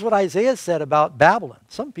 Here's what Isaiah said about Babylon.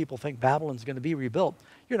 Some people think Babylon's going to be rebuilt.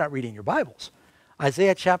 You're not reading your Bibles.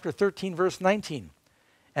 Isaiah chapter 13, verse 19.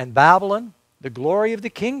 And Babylon, the glory of the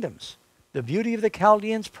kingdoms, the beauty of the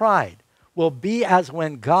Chaldeans' pride, will be as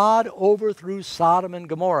when God overthrew Sodom and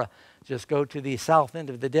Gomorrah. Just go to the south end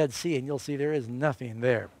of the Dead Sea and you'll see there is nothing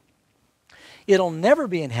there. It'll never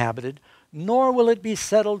be inhabited, nor will it be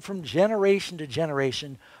settled from generation to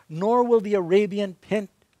generation, nor will the Arabian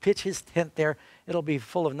pitch his tent there. It'll be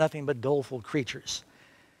full of nothing but doleful creatures.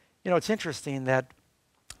 You know, it's interesting that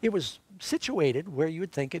it was situated where you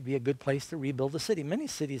would think it'd be a good place to rebuild a city. Many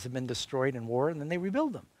cities have been destroyed in war and then they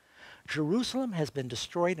rebuild them. Jerusalem has been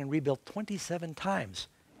destroyed and rebuilt 27 times,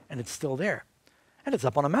 and it's still there. And it's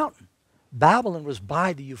up on a mountain. Babylon was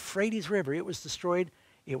by the Euphrates River. It was destroyed.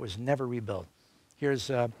 It was never rebuilt. Here's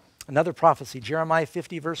another prophecy, Jeremiah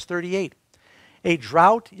 50, verse 38. A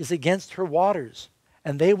drought is against her waters,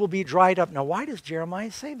 and they will be dried up. Now, why does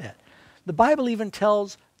Jeremiah say that? The Bible even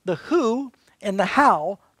tells the who and the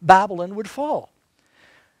how Babylon would fall.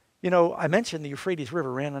 You know, I mentioned the Euphrates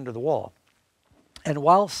River ran under the wall. And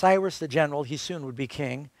while Cyrus the general, he soon would be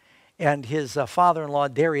king, and his father-in-law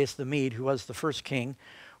Darius the Mede, who was the first king,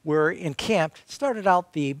 were encamped, started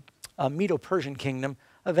out the Medo-Persian kingdom.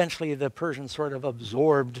 Eventually the Persians sort of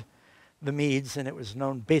absorbed the Medes, and it was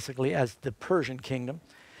known basically as the Persian kingdom.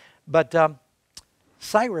 But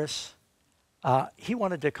Cyrus, he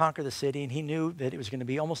wanted to conquer the city, and he knew that it was going to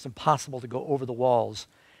be almost impossible to go over the walls.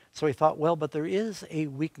 So he thought, well, but there is a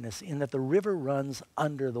weakness in that the river runs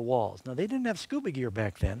under the walls. Now, they didn't have scuba gear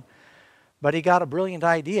back then, but he got a brilliant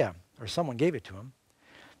idea, or someone gave it to him.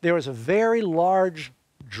 There was a very large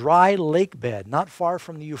dry lake bed not far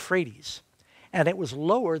from the Euphrates, and it was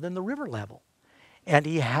lower than the river level. And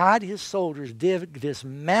he had his soldiers dig this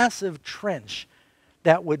massive trench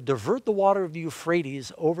that would divert the water of the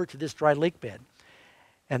Euphrates over to this dry lake bed.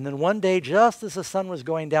 And then one day, just as the sun was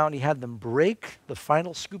going down, he had them break the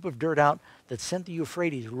final scoop of dirt out that sent the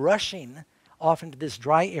Euphrates rushing off into this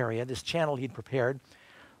dry area, this channel he'd prepared,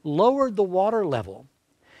 lowered the water level.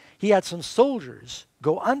 He had some soldiers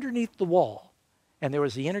go underneath the wall, and there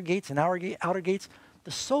was the inner gates and outer gates.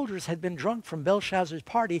 The soldiers had been drunk from Belshazzar's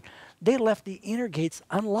party. They left the inner gates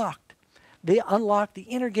unlocked. They unlocked the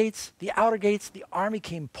inner gates, the outer gates. The army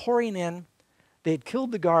came pouring in. They had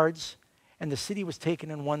killed the guards, and the city was taken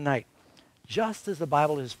in one night, just as the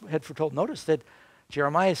Bible had foretold. Notice that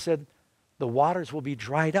Jeremiah said, the waters will be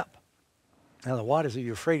dried up. Now, the waters of the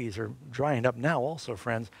Euphrates are drying up now also,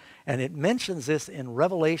 friends. And it mentions this in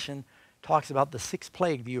Revelation, talks about the 6th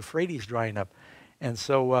plague, the Euphrates drying up. And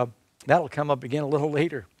so that'll come up again a little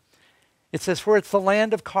later. It says, for it's the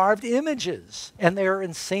land of carved images, and they are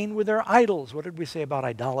insane with their idols. What did we say about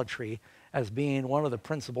idolatry as being one of the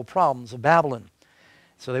principal problems of Babylon?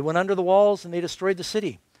 So they went under the walls and they destroyed the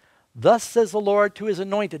city. Thus says the Lord to his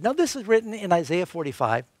anointed. Now this is written in Isaiah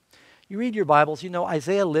 45. You read your Bibles, you know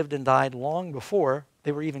Isaiah lived and died long before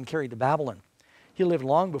they were even carried to Babylon. He lived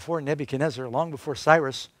long before Nebuchadnezzar, long before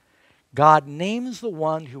Cyrus. God names the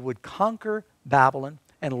one who would conquer Babylon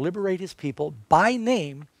and liberate his people by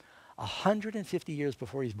name 150 years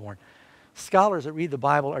before he's born. Scholars that read the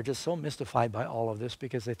Bible are just so mystified by all of this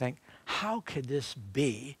because they think, how could this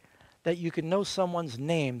be that you could know someone's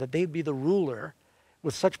name, that they'd be the ruler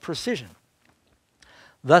with such precision?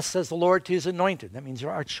 Thus says the Lord to his anointed, that means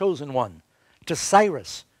our chosen one, to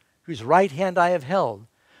Cyrus, whose right hand I have held,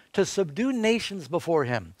 to subdue nations before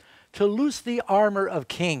him, to loose the armor of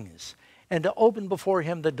kings, and to open before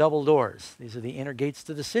him the double doors. These are the inner gates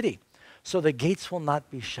to the city, so the gates will not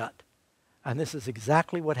be shut. And this is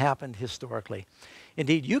exactly what happened historically.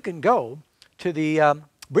 Indeed, you can go to the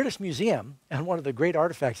British Museum, and one of the great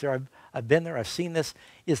artifacts there, I've been there, I've seen this,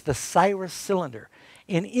 is the Cyrus cylinder.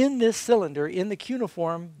 And in this cylinder, in the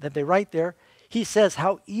cuneiform that they write there, he says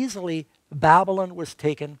how easily Babylon was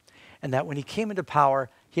taken, and that when he came into power,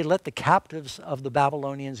 he let the captives of the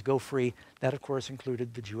Babylonians go free. That, of course,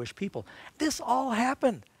 included the Jewish people. This all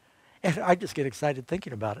happened. And I just get excited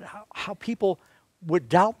thinking about it, how people would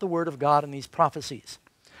doubt the word of God in these prophecies.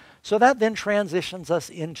 So that then transitions us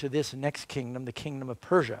into this next kingdom, the kingdom of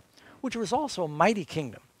Persia, which was also a mighty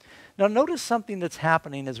kingdom. Now notice something that's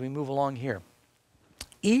happening as we move along here.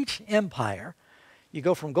 Each empire You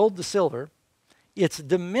go from gold to silver. It's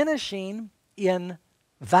diminishing in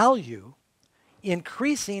value,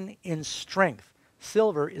 increasing in strength.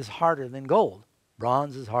 Silver is harder than gold.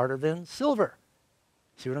 Bronze is harder than silver.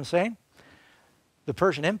 See what I'm saying? The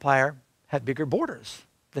Persian Empire had bigger borders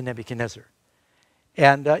than Nebuchadnezzar.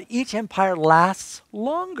 And each empire lasts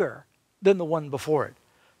longer than the one before it.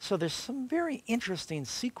 So there's some very interesting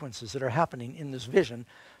sequences that are happening in this vision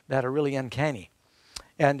that are really uncanny.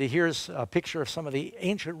 And here's a picture of some of the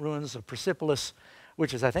ancient ruins of Persepolis,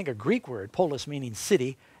 which is, I think, a Greek word, polis meaning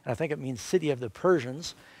city, and I think it means city of the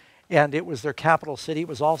Persians. And it was their capital city. It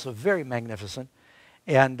was also very magnificent.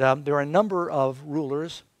 And there are a number of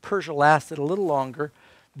rulers. Persia lasted a little longer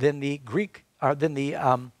than the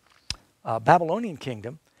Babylonian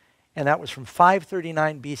kingdom, and that was from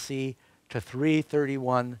 539 BC to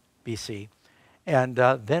 331 BC. And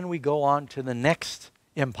then we go on to the next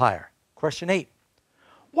empire. Question 8.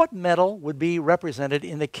 What metal would be represented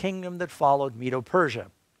in the kingdom that followed Medo-Persia?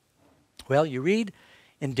 Well, you read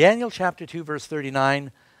in Daniel chapter 2, verse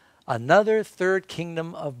 39, another third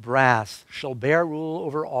kingdom of brass shall bear rule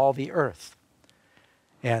over all the earth.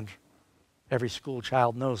 And every school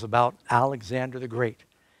child knows about Alexander the Great.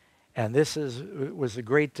 And this was a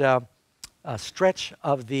great stretch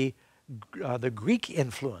of the Greek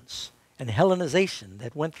influence and Hellenization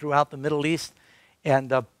that went throughout the Middle East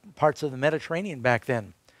and parts of the Mediterranean back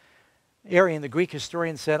then. Arian, the Greek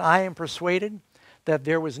historian, said, I am persuaded that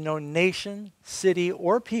there was no nation, city,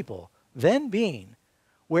 or people then being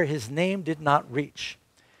where his name did not reach.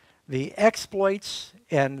 The exploits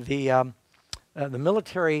and the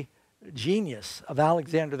military genius of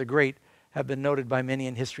Alexander the Great have been noted by many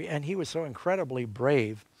in history, and he was so incredibly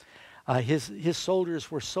brave. His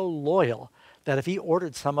soldiers were so loyal that if he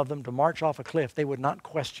ordered some of them to march off a cliff, they would not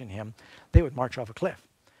question him. They would march off a cliff.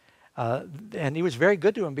 And he was very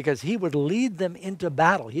good to them because he would lead them into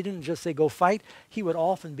battle. He didn't just say, go fight. He would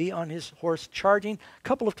often be on his horse charging. A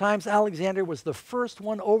couple of times, Alexander was the first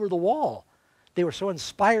one over the wall. They were so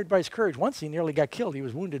inspired by his courage. Once he nearly got killed. He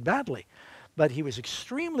was wounded badly. But he was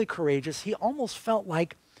extremely courageous. He almost felt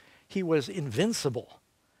like he was invincible.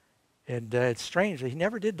 And it's strange that he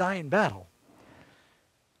never did die in battle.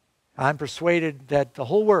 I'm persuaded that the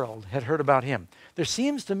whole world had heard about him. There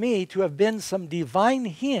seems to me to have been some divine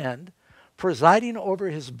hand presiding over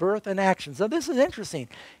his birth and actions. Now this is interesting.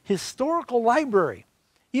 Historical library,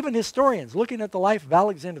 even historians looking at the life of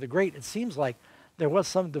Alexander the Great, it seems like there was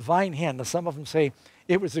some divine hand. Now some of them say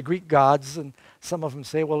it was the Greek gods, and some of them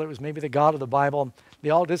say, well, it was maybe the God of the Bible. They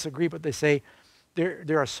all disagree, but they say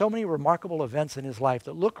there are so many remarkable events in his life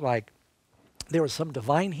that look like there was some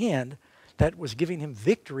divine hand that was giving him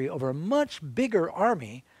victory over a much bigger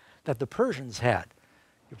army that the Persians had.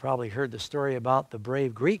 You probably heard the story about the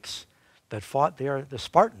brave Greeks that fought the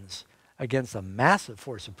Spartans against a massive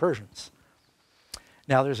force of Persians.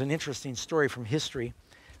 Now, there's an interesting story from history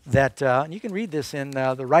that, and you can read this in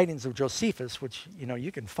the writings of Josephus, which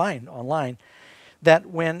you can find online, that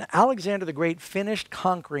when Alexander the Great finished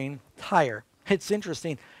conquering Tyre, it's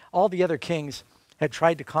interesting, all the other kings had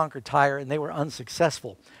tried to conquer Tyre and they were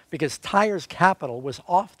unsuccessful because Tyre's capital was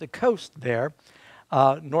off the coast there,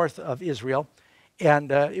 north of Israel,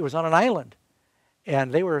 and it was on an island.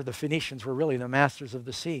 And the Phoenicians were really the masters of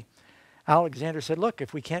the sea. Alexander said, look,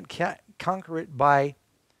 if we can't conquer it by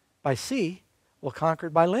sea, we'll conquer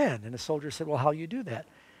it by land. And the soldiers said, well, how do you do that?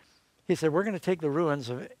 He said, we're going to take the ruins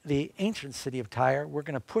of the ancient city of Tyre, we're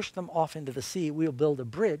going to push them off into the sea, we'll build a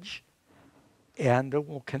bridge, and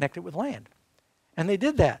we'll connect it with land. And they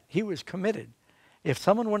did that. He was committed. If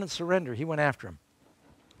someone wouldn't surrender, he went after him.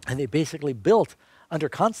 And they basically built, under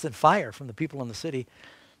constant fire from the people in the city,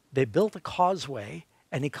 they built a causeway,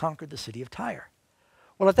 and he conquered the city of Tyre.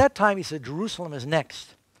 Well, at that time, he said, Jerusalem is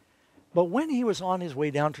next. But when he was on his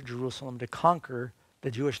way down to Jerusalem to conquer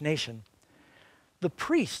the Jewish nation, the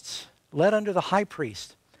priests, led under the high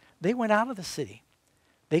priest, they went out of the city.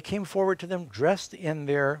 They came forward to them dressed in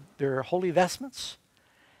their holy vestments,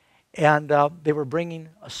 and they were bringing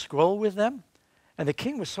a scroll with them. And the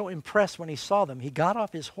king was so impressed when he saw them, he got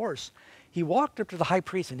off his horse. He walked up to the high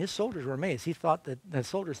priest, and his soldiers were amazed. The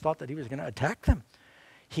soldiers thought that he was going to attack them.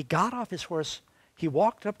 He got off his horse, he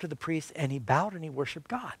walked up to the priest, and he bowed and he worshiped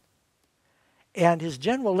God. And his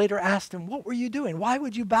general later asked him, what were you doing? Why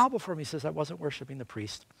would you bow before him? He says, I wasn't worshiping the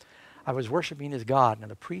priest. I was worshiping his God. Now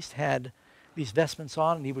the priest had these vestments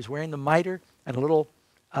on, and he was wearing the mitre and a little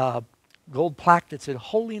gold plaque that said,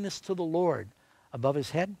 Holiness to the Lord, above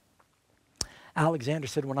his head. Alexander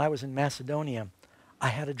said, when I was in Macedonia, I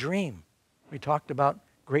had a dream. We talked about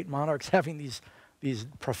great monarchs having these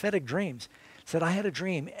prophetic dreams. said, I had a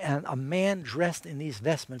dream, and a man dressed in these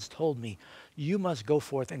vestments told me, you must go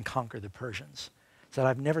forth and conquer the Persians. Said,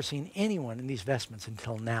 I've never seen anyone in these vestments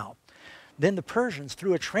until now. Then the Persians,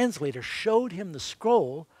 through a translator, showed him the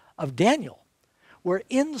scroll of Daniel, where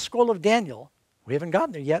in the scroll of Daniel, we haven't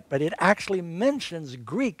gotten there yet, but it actually mentions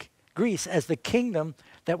Greece as the kingdom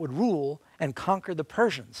that would rule and conquer the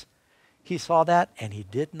Persians. He saw that, and he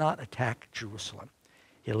did not attack Jerusalem.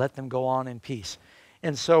 He let them go on in peace.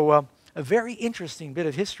 And so a very interesting bit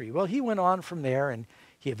of history. Well, he went on from there, and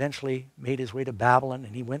he eventually made his way to Babylon,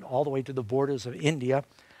 and he went all the way to the borders of India.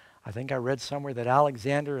 I think I read somewhere that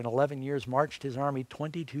Alexander in 11 years marched his army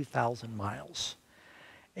 22,000 miles.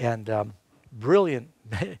 And brilliant.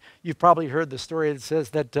 You've probably heard the story that says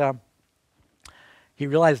that he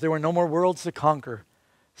realized there were no more worlds to conquer.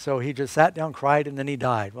 So he just sat down, cried, and then he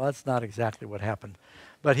died. Well, that's not exactly what happened.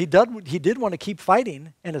 But he did want to keep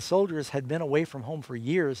fighting, and his soldiers had been away from home for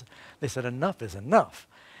years. They said, enough is enough.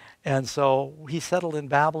 And so he settled in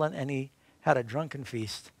Babylon, and he had a drunken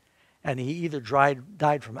feast. And he either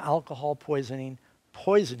died from alcohol poisoning,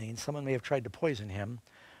 someone may have tried to poison him,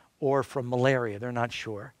 or from malaria, they're not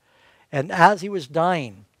sure. And as he was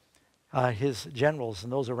dying, his generals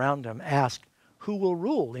and those around him asked, who will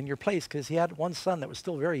rule in your place? Because he had one son that was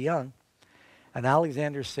still very young. And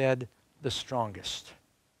Alexander said, the strongest.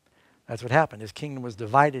 That's what happened. His kingdom was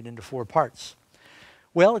divided into 4 parts.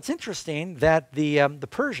 Well, it's interesting that the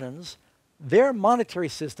Persians, their monetary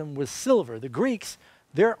system was silver. The Greeks,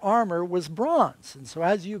 their armor was bronze. And so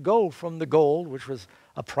as you go from the gold, which was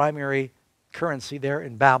a primary currency there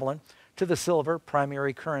in Babylon, to the silver,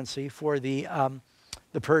 primary currency for the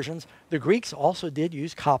Persians, the Greeks also did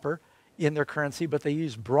use copper in their currency, but they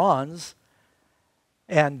used bronze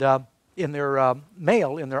and in their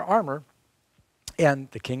mail, in their armor.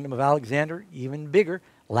 And the kingdom of Alexander, even bigger,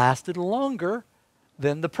 lasted longer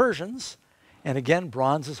than the Persians. And again,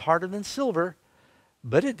 bronze is harder than silver,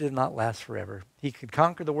 but it did not last forever. He could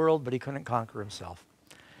conquer the world, but he couldn't conquer himself.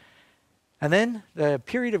 And then the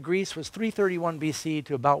period of Greece was 331 BC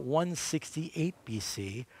to about 168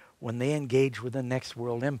 BC when they engaged with the next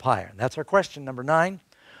world empire. And that's our question, number 9.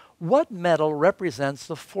 What metal represents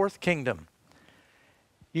the 4th kingdom?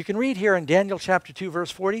 You can read here in Daniel chapter 2,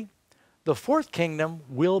 verse 40, the 4th kingdom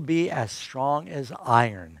will be as strong as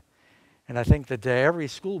iron. And I think that every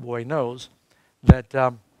schoolboy knows that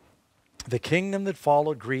the kingdom that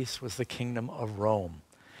followed Greece was the kingdom of Rome.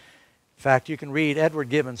 In fact, you can read Edward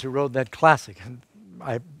Gibbons, who wrote that classic. And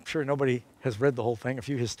I'm sure nobody has read the whole thing, a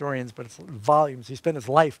few historians, but it's volumes. He spent his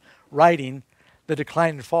life writing the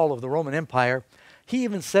decline and fall of the Roman Empire. He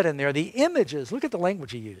even said in there, the images, look at the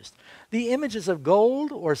language he used, the images of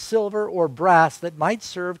gold or silver or brass that might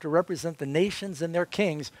serve to represent the nations and their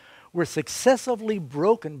kings were successively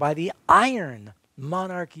broken by the iron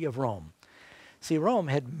monarchy of Rome. See, Rome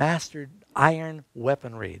had mastered iron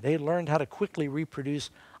weaponry. They learned how to quickly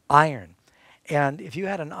reproduce iron. And if you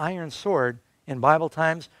had an iron sword in Bible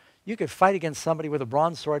times, you could fight against somebody with a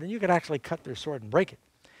bronze sword and you could actually cut their sword and break it.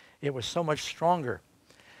 It was so much stronger.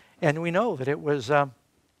 And we know that it was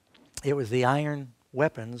the iron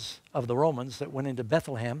weapons of the Romans that went into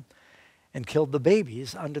Bethlehem and killed the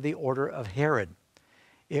babies under the order of Herod.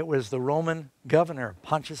 It was the Roman governor,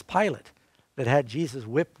 Pontius Pilate, that had Jesus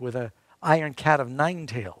whipped with an iron cat of 9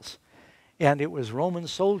 tails. And it was Roman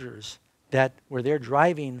soldiers that were there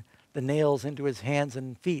driving the nails into his hands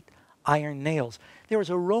and feet, iron nails. There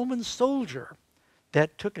was a Roman soldier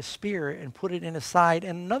that took a spear and put it in his side,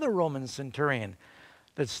 and another Roman centurion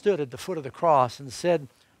that stood at the foot of the cross and said,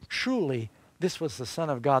 truly, this was the Son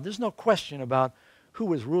of God. There's no question about who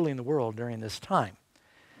was ruling the world during this time.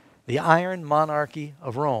 The iron monarchy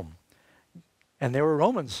of Rome. And there were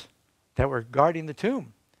Romans that were guarding the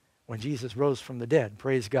tomb when Jesus rose from the dead,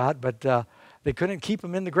 praise God. But they couldn't keep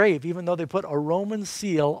him in the grave, even though they put a Roman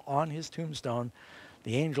seal on his tombstone.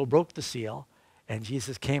 The angel broke the seal, and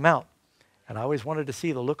Jesus came out. And I always wanted to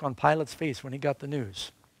see the look on Pilate's face when he got the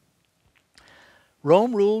news.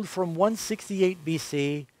 Rome ruled from 168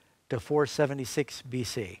 BC to 476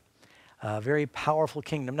 BC. A very powerful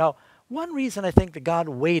kingdom. Now, one reason I think that God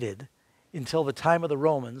waited until the time of the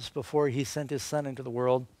Romans before he sent his son into the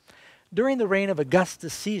world, during the reign of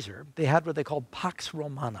Augustus Caesar, they had what they called Pax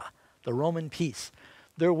Romana, the Roman peace.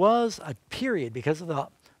 There was a period, because of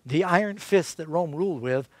the iron fist that Rome ruled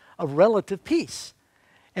with, of relative peace.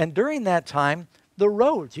 And during that time, the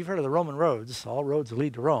roads, you've heard of the Roman roads, all roads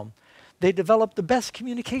lead to Rome, they developed the best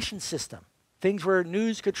communication system. Things where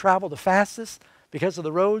news could travel the fastest because of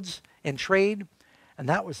the roads and trade. And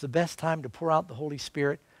that was the best time to pour out the Holy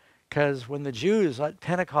Spirit, because when the Jews at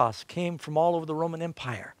Pentecost came from all over the Roman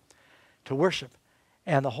Empire to worship,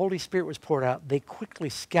 and the Holy Spirit was poured out, they quickly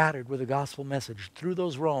scattered with the gospel message through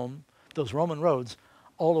those Roman roads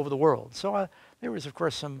all over the world. So there was, of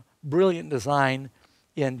course, some brilliant design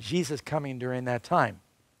in Jesus coming during that time.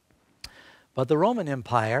 But the Roman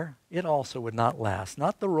Empire, it also would not last,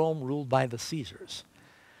 not the Rome ruled by the Caesars.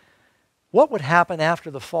 What would happen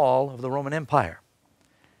after the fall of the Roman Empire?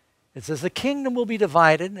 It says the kingdom will be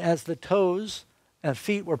divided as the toes and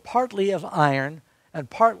feet were partly of iron and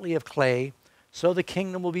partly of clay, so the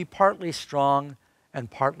kingdom will be partly strong and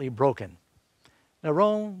partly broken. Now,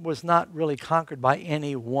 Rome was not really conquered by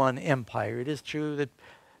any one empire. It is true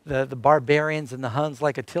that the barbarians and the Huns,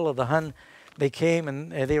 like Attila the Hun, they came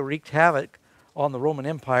and they wreaked havoc on the Roman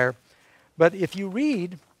Empire. But if you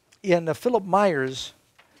read in Philip Myers,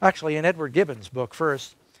 actually in Edward Gibbon's book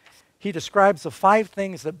first, he describes the 5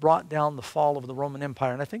 things that brought down the fall of the Roman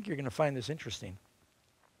Empire. And I think you're going to find this interesting,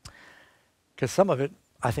 because some of it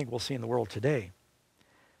I think we'll see in the world today.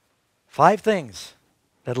 5 things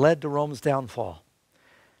that led to Rome's downfall.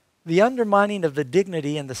 The undermining of the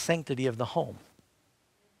dignity and the sanctity of the home.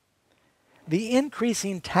 The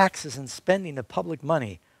increasing taxes and spending of public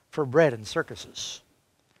money for bread and circuses.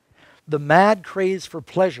 The mad craze for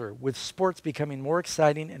pleasure, with sports becoming more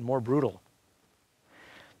exciting and more brutal.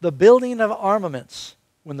 The building of armaments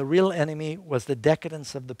when the real enemy was the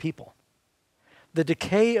decadence of the people. The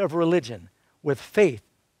decay of religion, with faith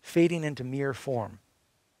fading into mere form.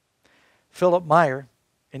 Philip Meyer,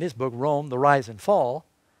 in his book, Rome, The Rise and Fall,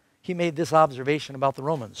 he made this observation about the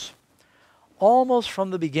Romans. Almost from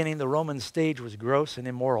the beginning, the Roman stage was gross and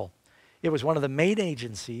immoral. It was one of the main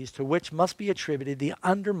agencies to which must be attributed the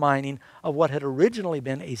undermining of what had originally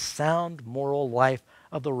been a sound moral life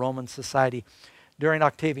of the Roman society. During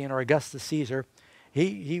Octavian or Augustus Caesar,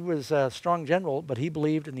 he was a strong general, but he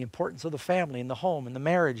believed in the importance of the family and the home and the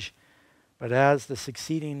marriage. But as the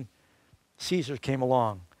succeeding Caesars came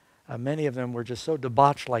along, many of them were just so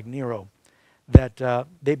debauched like Nero that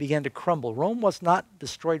they began to crumble. Rome was not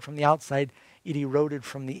destroyed from the outside, it eroded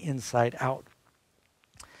from the inside out.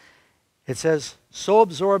 It says, so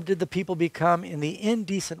absorbed did the people become in the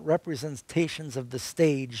indecent representations of the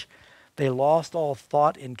stage, they lost all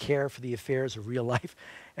thought and care for the affairs of real life.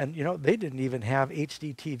 And you know, they didn't even have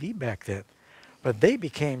HD TV back then. But they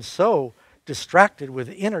became so distracted with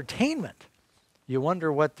entertainment. You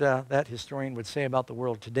wonder what that historian would say about the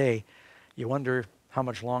world today. You wonder how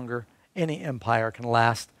much longer any empire can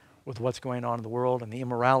last with what's going on in the world and the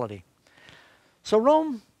immorality. So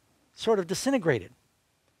Rome sort of disintegrated.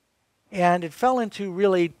 And it fell into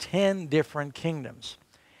really 10 different kingdoms.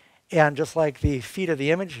 And just like the feet of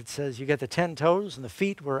the image, it says you get the 10 toes, and the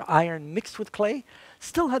feet were iron mixed with clay.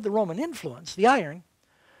 Still had the Roman influence, the iron,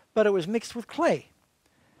 but it was mixed with clay.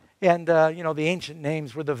 And, you know, the ancient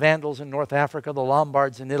names were the Vandals in North Africa, the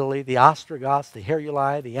Lombards in Italy, the Ostrogoths, the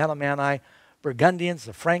Heruli, the Alemanni, Burgundians,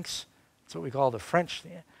 the Franks. That's what we call the French.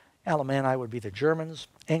 The Alemanni would be the Germans,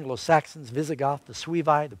 Anglo-Saxons, Visigoth, the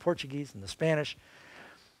Suevi, the Portuguese, and the Spanish.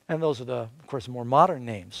 And those are the, of course, more modern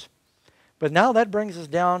names. But now that brings us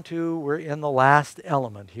down to, we're in the last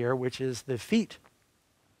element here, which is the feet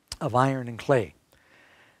of iron and clay.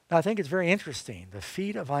 Now I think it's very interesting, the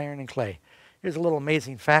feet of iron and clay. Here's a little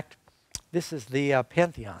amazing fact. This is the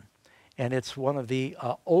Pantheon, and it's one of the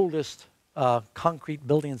oldest concrete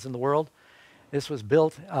buildings in the world. This was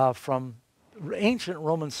built from ancient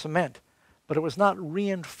Roman cement, but it was not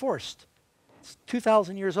reinforced. It's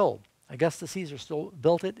 2,000 years old. Augustus Caesar still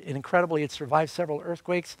built it, and incredibly, it survived several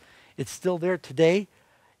earthquakes. It's still there today,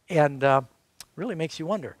 and really makes you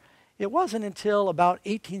wonder. It wasn't until about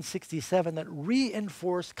 1867 that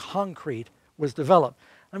reinforced concrete was developed.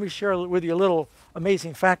 Let me share with you a little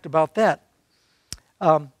amazing fact about that.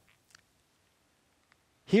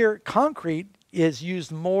 Here, concrete is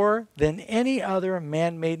used more than any other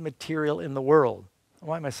man-made material in the world.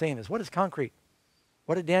 Why am I saying this? What is concrete?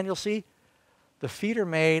 What did Daniel see? The feet are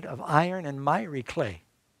made of iron and miry clay.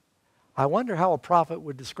 I wonder how a prophet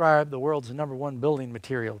would describe the world's #1 building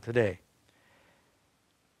material today.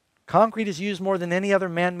 Concrete is used more than any other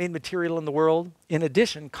man-made material in the world. In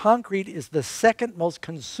addition, concrete is the second most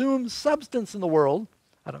consumed substance in the world.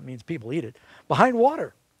 I don't mean people eat it. Behind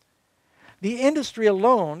water. The industry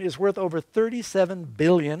alone is worth over $37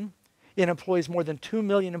 billion. It employs more than 2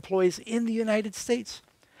 million employees in the United States.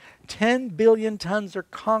 10 billion tons of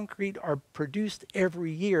concrete are produced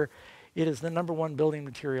every year. It is the #1 building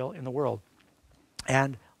material in the world.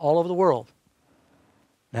 And all over the world.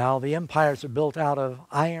 Now the empires are built out of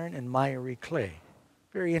iron and miry clay.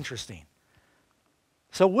 Very interesting.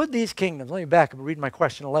 So would these kingdoms, let me back up and read my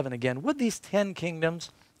question 11 again. Would these 10 kingdoms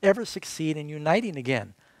ever succeed in uniting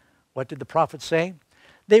again? What did the prophet say?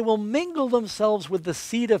 They will mingle themselves with the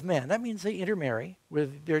seed of men. That means they intermarry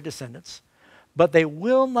with their descendants. But they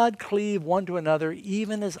will not cleave one to another,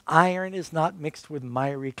 even as iron is not mixed with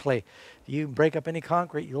miry clay. If you break up any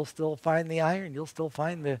concrete, you'll still find the iron, you'll still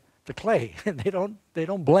find the clay. they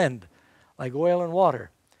don't blend like oil and water.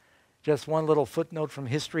 Just one little footnote from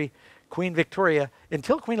history. Queen Victoria,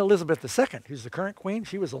 until Queen Elizabeth II, who's the current queen,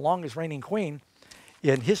 she was the longest reigning queen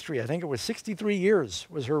in history. I think it was 63 years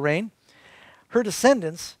was her reign. Her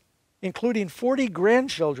descendants, including 40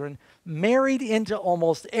 grandchildren, married into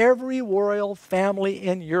almost every royal family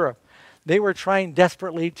in Europe. They were trying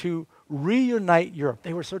desperately to reunite Europe.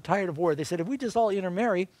 They were so tired of war. They said, if we just all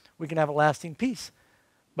intermarry, we can have a lasting peace.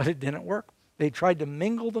 But it didn't work. They tried to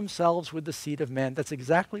mingle themselves with the seed of men. That's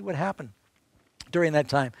exactly what happened during that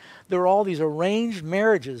time. There were all these arranged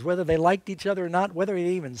marriages, whether they liked each other or not, whether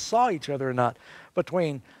they even saw each other or not,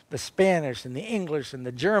 between the Spanish and the English and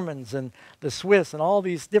the Germans and the Swiss and all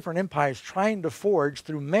these different empires trying to forge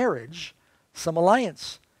through marriage some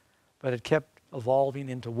alliance. But it kept evolving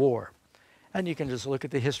into war. And you can just look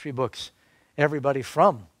at the history books. Everybody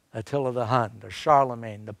from Attila the Hun to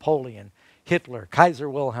Charlemagne, Napoleon, Hitler, Kaiser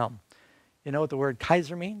Wilhelm. You know what the word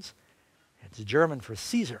Kaiser means? It's German for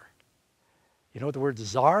Caesar. You know what the word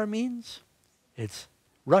Tsar means? It's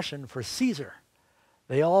Russian for Caesar.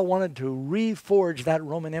 They all wanted to reforge that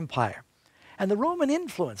Roman Empire. And the Roman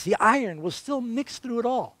influence, the iron, was still mixed through it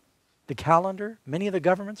all. The calendar, many of the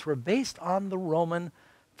governments were based on the Roman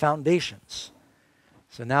foundations.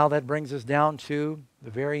 So now that brings us down to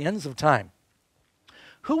the very ends of time.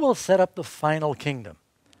 Who will set up the final kingdom?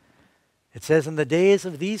 It says, in the days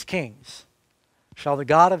of these kings shall the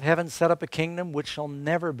God of heaven set up a kingdom which shall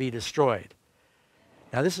never be destroyed.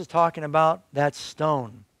 Now this is talking about that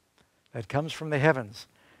stone that comes from the heavens,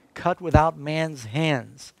 cut without man's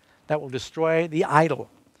hands, that will destroy the idol.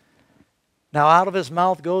 Now out of his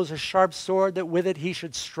mouth goes a sharp sword, that with it he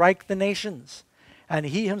should strike the nations. And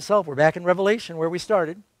he himself, we're back in Revelation where we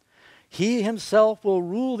started, he himself will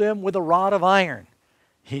rule them with a rod of iron.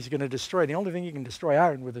 He's going to destroy. The only thing you can destroy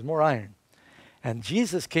iron with is more iron. And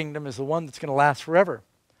Jesus' kingdom is the one that's going to last forever.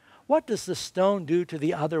 What does the stone do to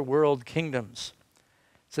the other world kingdoms?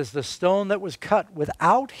 It says the stone that was cut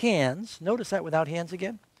without hands, notice that without hands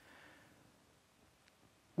again,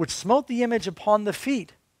 which smote the image upon the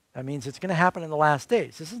feet. That means it's going to happen in the last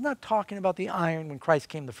days. This is not talking about the iron when Christ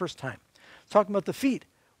came the first time. It's talking about the feet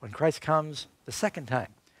when Christ comes the second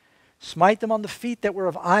time. Smite them on the feet that were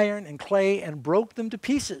of iron and clay, and broke them to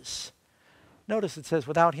pieces. Notice it says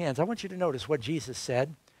without hands. I want you to notice what Jesus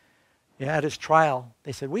said. Yeah, at his trial,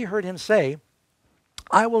 they said, we heard him say,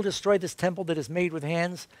 I will destroy this temple that is made with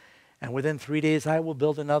hands, and within 3 days I will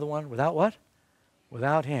build another one. Without what?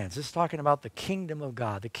 Without hands. This is talking about the kingdom of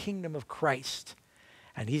God, the kingdom of Christ.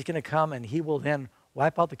 And he's going to come and he will then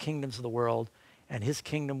wipe out the kingdoms of the world, and his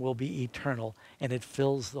kingdom will be eternal, and it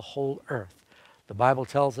fills the whole earth. The Bible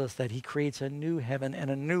tells us that he creates a new heaven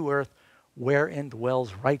and a new earth wherein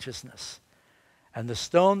dwells righteousness. And the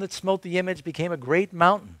stone that smote the image became a great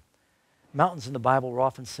mountain. Mountains in the Bible were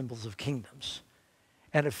often symbols of kingdoms.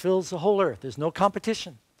 And it fills the whole earth. There's no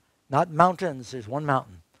competition. Not mountains. There's one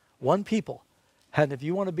mountain. One people. And if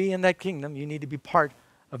you want to be in that kingdom, you need to be part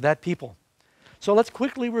of that people. So let's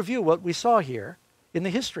quickly review what we saw here in the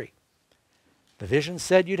history. The vision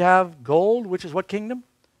said you'd have gold, which is what kingdom?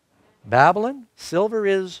 Babylon. Silver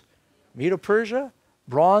is Medo-Persia.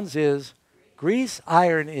 Bronze is Greece.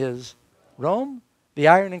 Iron is Rome. The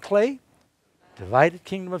iron and clay, divided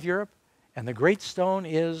kingdom of Europe. And the great stone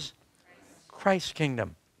is Christ's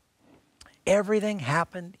kingdom. Everything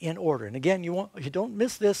happened in order. And again, you don't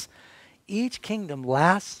miss this. Each kingdom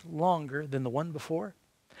lasts longer than the one before.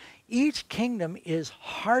 Each kingdom is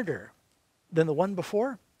harder than the one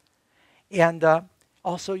before. And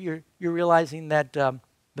also you're realizing that the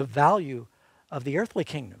value of the earthly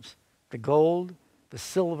kingdoms, the gold, the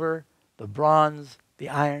silver, the bronze, the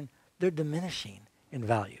iron, they're diminishing in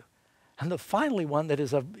value. And the finally one that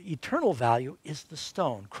is of eternal value is the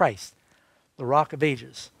stone, Christ, the rock of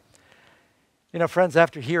ages. You know, friends,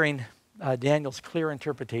 after hearing Daniel's clear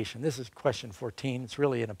interpretation, this is question 14, it's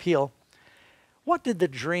really an appeal. What did the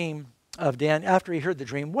dream of Daniel, after he heard the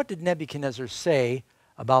dream, what did Nebuchadnezzar say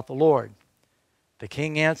about the Lord? The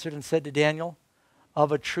king answered and said to Daniel,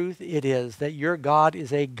 of a truth it is that your God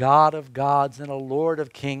is a God of gods and a Lord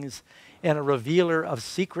of kings and a revealer of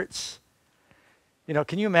secrets. You know,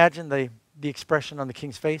 can you imagine the expression on the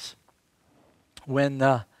king's face?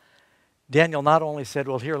 When Daniel not only said,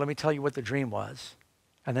 well, here, let me tell you what the dream was.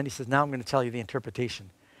 And then he says, now I'm going to tell you the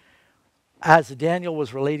interpretation. As Daniel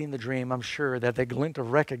was relating the dream, I'm sure that the glint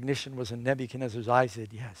of recognition was in Nebuchadnezzar's eyes. He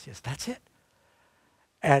said, yes, that's it.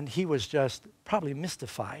 And he was just probably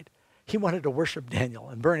mystified. He wanted to worship Daniel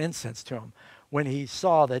and burn incense to him when he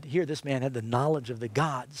saw that here this man had the knowledge of the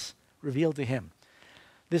gods revealed to him.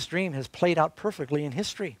 This dream has played out perfectly in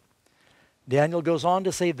history. Daniel goes on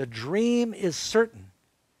to say the dream is certain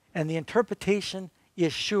and the interpretation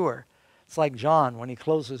is sure. It's like John when he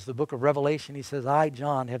closes the book of Revelation. He says, I,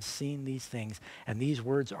 John, have seen these things, and these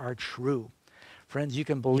words are true. Friends, you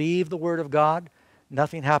can believe the word of God.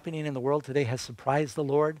 Nothing happening in the world today has surprised the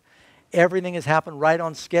Lord. Everything has happened right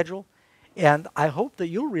on schedule. And I hope that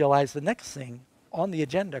you'll realize the next thing on the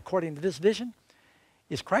agenda, according to this vision,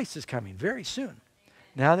 is Christ is coming very soon.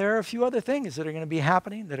 Now, there are a few other things that are going to be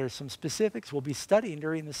happening that are some specifics we'll be studying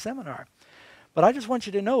during the seminar. But I just want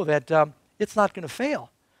you to know that it's not going to fail.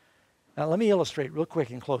 Now, let me illustrate real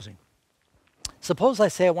quick in closing. Suppose I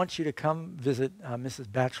say I want you to come visit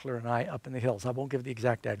Mrs. Batchelor and I up in the hills. I won't give the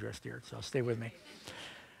exact address, dear, so stay with me.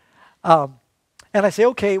 And I say,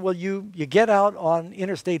 okay, well, you get out on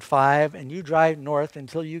Interstate 5 and you drive north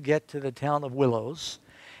until you get to the town of Willows.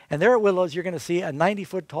 And there at Willows, you're going to see a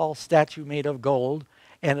 90-foot tall statue made of gold,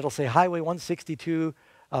 and it'll say Highway 162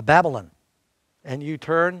 Babylon. And you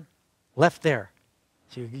turn left there.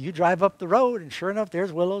 So you drive up the road, and sure enough,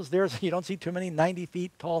 there's Willows. You don't see too many 90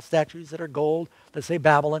 feet tall statues that are gold that say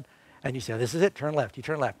Babylon. And you say, this is it, turn left. You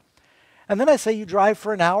turn left. And then I say you drive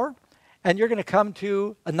for an hour, and you're going to come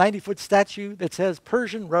to a 90-foot statue that says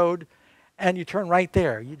Persian Road, and you turn right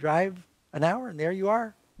there. You drive an hour, and there you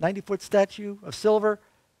are, 90-foot statue of silver,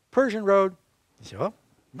 Persian Road. You say, well,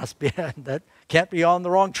 must be that can't be on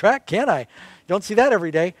the wrong track, can I? Don't see that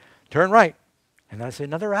every day. Turn right. And then I say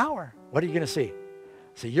another hour. What are you going to see?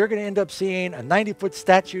 So you're going to end up seeing a 90-foot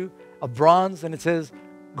statue of bronze, and it says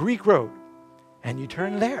Greek Road. And you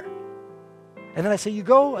turn there. And then I say you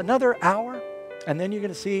go another hour, and then you're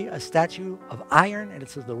going to see a statue of iron, and it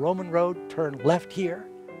says the Roman Road, turn left here.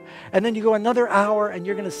 And then you go another hour, and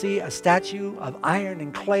you're going to see a statue of iron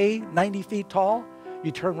and clay, 90 feet tall.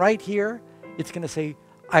 You turn right here. It's going to say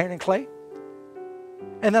iron and clay.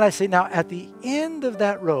 And then I say, now at the end of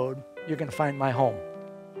that road, you're going to find my home.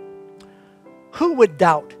 Who would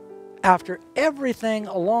doubt, after everything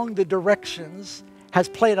along the directions has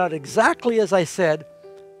played out exactly as I said,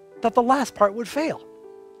 that the last part would fail?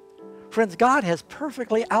 Friends, God has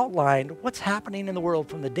perfectly outlined what's happening in the world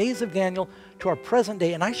from the days of Daniel to our present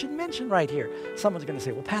day. And I should mention right here, someone's going to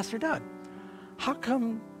say, well, Pastor Doug, how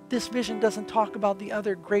come this vision doesn't talk about the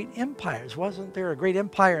other great empires? Wasn't there a great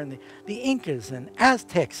empire in the Incas and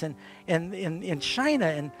Aztecs and in China?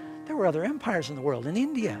 And there were other empires in the world, in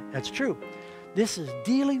India. That's true. This is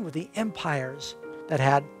dealing with the empires that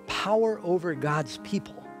had power over God's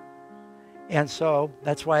people. And so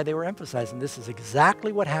that's why they were emphasizing this is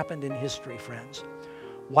exactly what happened in history, friends.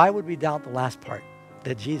 Why would we doubt the last part,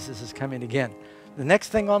 that Jesus is coming again? The next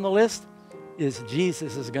thing on the list is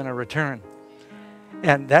Jesus is going to return.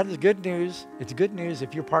 And that is good news. It's good news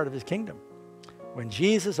if you're part of his kingdom. When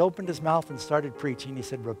Jesus opened his mouth and started preaching, he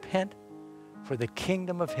said, repent, for the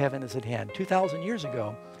kingdom of heaven is at hand. 2,000 years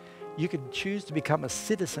ago, you could choose to become a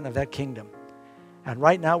citizen of that kingdom. And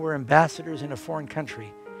right now we're ambassadors in a foreign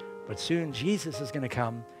country. But soon Jesus is going to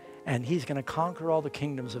come, and he's going to conquer all the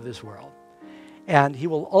kingdoms of this world. And he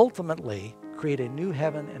will ultimately create a new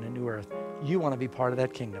heaven and a new earth. You want to be part of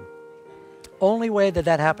that kingdom. Only way that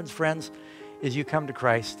that happens, friends, is you come to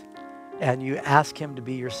Christ and you ask him to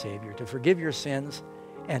be your Savior, to forgive your sins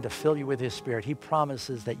and to fill you with his Spirit. He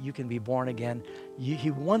promises that you can be born again.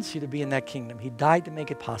 He wants you to be in that kingdom. He died to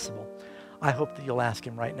make it possible. I hope that you'll ask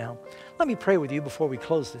him right now. Let me pray with you before we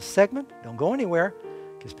close this segment. Don't go anywhere,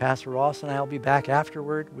 because Pastor Ross and I will be back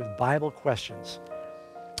afterward with Bible questions.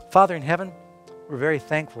 Father in heaven, we're very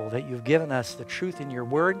thankful that you've given us the truth in your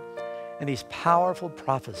word and these powerful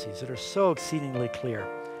prophecies that are so exceedingly clear.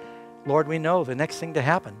 Lord, we know the next thing to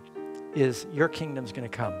happen is your kingdom's going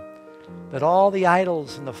to come. That all the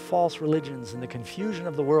idols and the false religions and the confusion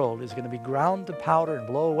of the world is going to be ground to powder and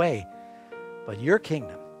blow away. But your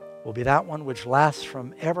kingdom will be that one which lasts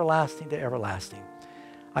from everlasting to everlasting.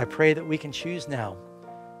 I pray that we can choose now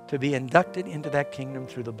to be inducted into that kingdom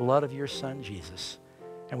through the blood of your Son, Jesus.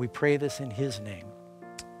 And we pray this in his name.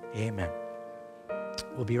 Amen.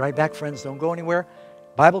 We'll be right back, friends. Don't go anywhere.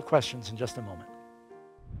 Bible questions in just a moment.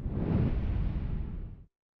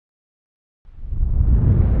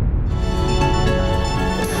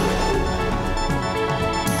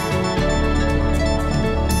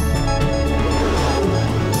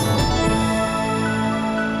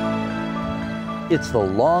 It's the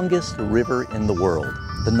longest river in the world,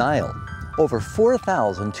 the Nile, over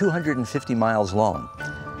 4,250 miles long.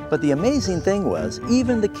 But the amazing thing was,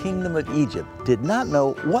 even the kingdom of Egypt did not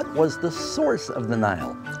know what was the source of the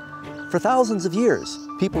Nile. For thousands of years,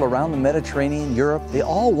 people around the Mediterranean, Europe, they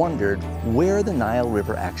all wondered where the Nile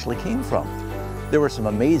River actually came from. There were some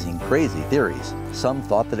amazing, crazy theories. Some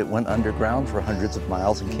thought that it went underground for hundreds of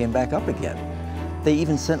miles and came back up again. They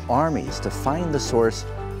even sent armies to find the source,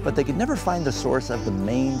 but they could never find the source of the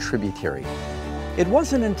main tributary. It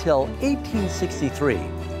wasn't until 1863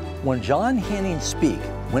 when John Hanning Speke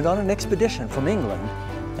went on an expedition from England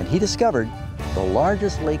and he discovered the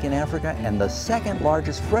largest lake in Africa and the second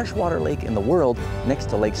largest freshwater lake in the world next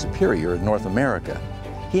to Lake Superior in North America.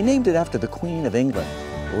 He named it after the Queen of England,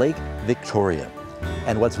 Lake Victoria.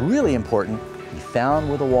 And what's really important, he found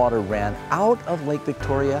where the water ran out of Lake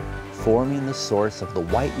Victoria, forming the source of the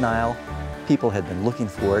White Nile. People had been looking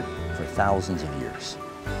for it for thousands of years.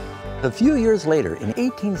 A few years later, in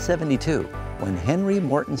 1872, when Henry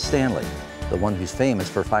Morton Stanley, the one who's famous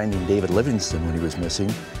for finding David Livingstone when he was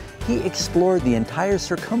missing, he explored the entire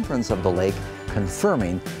circumference of the lake,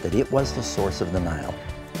 confirming that it was the source of the Nile.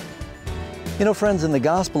 You know, friends, in the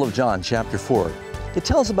Gospel of John, chapter 4, it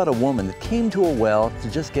tells about a woman that came to a well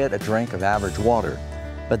to just get a drink of average water.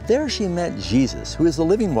 But there she met Jesus, who is the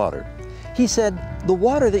living water. He said, "The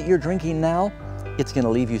water that you're drinking now, it's going to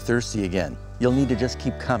leave you thirsty again. You'll need to just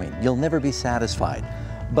keep coming. You'll never be satisfied.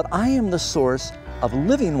 But I am the source of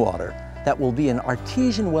living water that will be an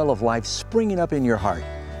artesian well of life springing up in your heart."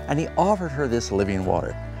 And he offered her this living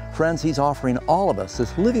water. Friends, he's offering all of us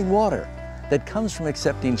this living water that comes from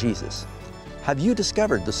accepting Jesus. Have you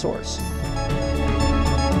discovered the source?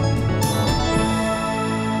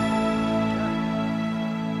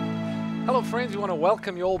 Hello friends, we want to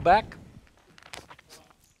welcome you all back.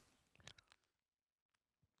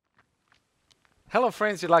 Hello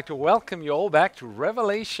friends, we'd like to welcome you all back to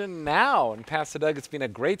Revelation Now. And Pastor Doug, it's been a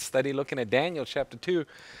great study looking at Daniel chapter 2.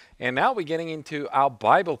 And now we're getting into our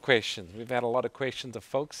Bible questions. We've had a lot of questions of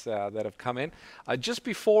folks that have come in. Just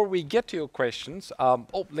before we get to your questions,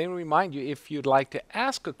 let me remind you, if you'd like to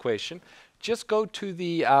ask a question, just go to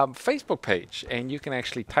the Facebook page and you can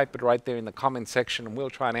actually type it right there in the comment section and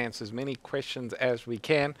we'll try and answer as many questions as we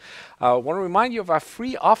can. I want to remind you of our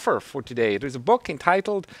free offer for today. There's a book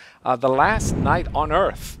entitled The Last Night on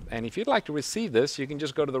Earth. And if you'd like to receive this, you can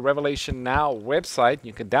just go to the Revelation Now website.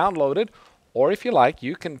 You can download it. Or if you like,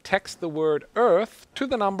 you can text the word Earth to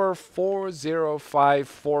the number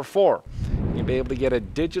 40544. You'll be able to get a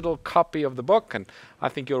digital copy of the book, and I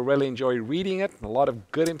think you'll really enjoy reading it. A lot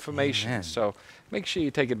of good information, Amen. So make sure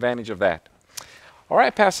you take advantage of that. All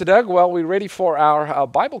right, Pastor Doug, well, we're ready for our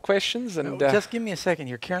Bible questions. And just give me a second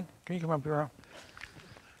here. Karen, can you come up here?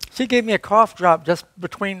 She gave me a cough drop just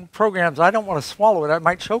between programs. I don't want to swallow it. I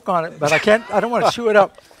might choke on it, but I can't. I don't want to chew it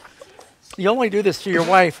up. You only do this to your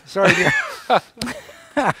wife. Sorry, dear.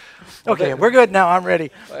 Okay, we're good now. I'm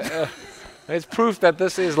ready. It's proof that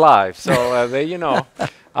this is live, so there you know.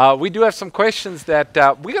 We do have some questions that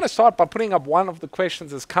we're going to start by putting up one of the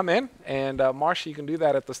questions that's come in, and Marcia, you can do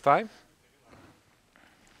that at this time.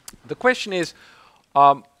 The question is,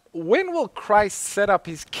 when will Christ set up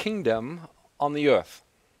his kingdom on the earth?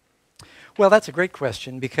 Well, that's a great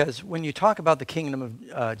question, because when you talk about the kingdom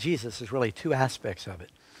of Jesus, there's really two aspects of it.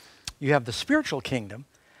 You have the spiritual kingdom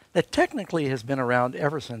that technically has been around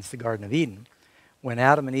ever since the Garden of Eden. When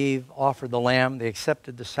Adam and Eve offered the lamb, they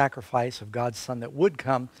accepted the sacrifice of God's Son that would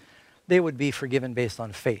come. They would be forgiven based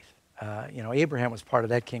on faith. Abraham was part of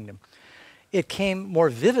that kingdom. It came more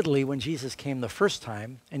vividly when Jesus came the first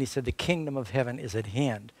time, and he said the kingdom of heaven is at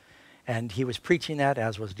hand. And he was preaching that,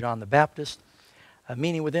 as was John the Baptist,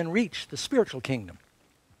 meaning within reach, the spiritual kingdom.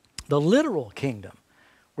 The literal kingdom,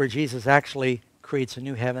 where Jesus actually creates a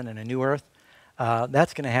new heaven and a new earth,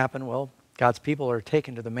 that's going to happen. Well, God's people are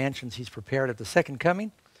taken to the mansions he's prepared at the second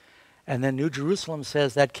coming. And then New Jerusalem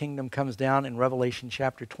says that kingdom comes down in Revelation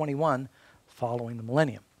chapter 21 following the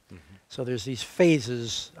millennium. Mm-hmm. So there's these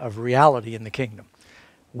phases of reality in the kingdom.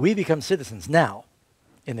 We become citizens now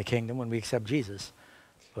in the kingdom when we accept Jesus.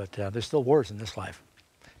 But there's still wars in this life.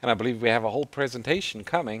 And I believe we have a whole presentation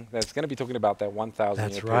coming that's going to be talking about that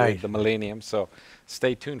 1,000-year period, the millennium. So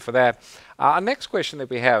stay tuned for that. Our next question that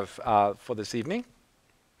we have for this evening,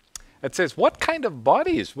 it says, what kind of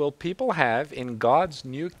bodies will people have in God's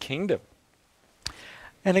new kingdom?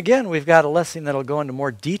 And again, we've got a lesson that'll go into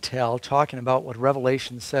more detail talking about what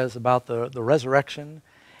Revelation says about the resurrection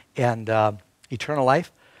and eternal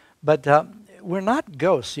life. But we're not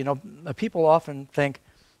ghosts. You know, people often think,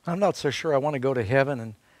 I'm not so sure I want to go to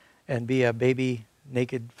heaven and be a baby,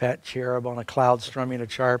 naked, fat cherub on a cloud strumming a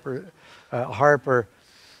harp,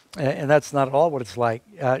 and that's not at all what it's like.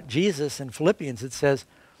 Jesus in Philippians, it says,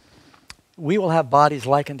 we will have bodies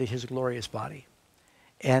like unto his glorious body.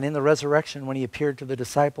 And in the resurrection, when he appeared to the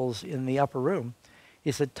disciples in the upper room,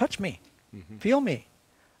 he said, touch me, feel me.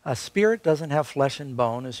 A spirit doesn't have flesh and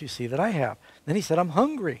bone as you see that I have. Then he said, I'm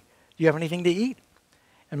hungry. Do you have anything to eat?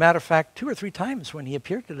 And matter of fact, 2 or 3 times when he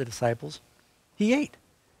appeared to the disciples, he ate.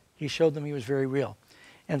 He showed them he was very real.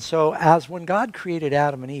 And so as when God created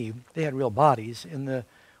Adam and Eve, they had real bodies. In the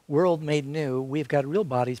world made new, we've got real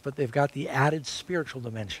bodies, but they've got the added spiritual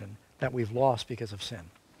dimension that we've lost because of sin.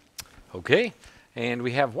 Okay. And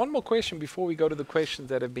we have one more question before we go to the questions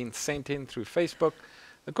that have been sent in through Facebook.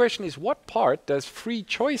 The question is, what part does free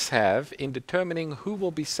choice have in determining who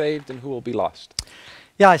will be saved and who will be lost?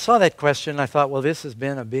 Yeah, I saw that question. I thought, well, this has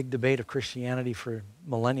been a big debate of Christianity for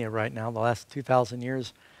millennia right now, the last 2,000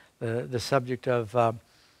 years, the subject of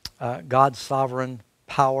God's sovereign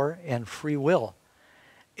power and free will.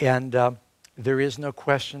 And there is no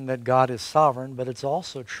question that God is sovereign, but it's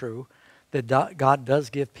also true that God does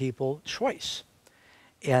give people choice.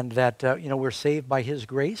 And that, we're saved by his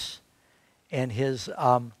grace, and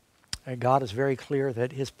God is very clear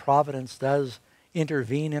that his providence does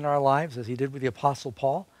intervene in our lives, as he did with the Apostle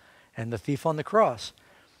Paul and the thief on the cross.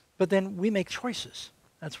 But then we make choices.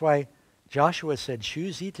 That's why Joshua said,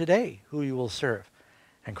 choose ye today who you will serve.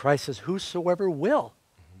 And Christ says, whosoever will,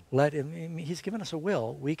 let him. He's given us a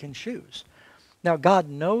will, we can choose. Now, God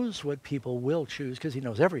knows what people will choose because he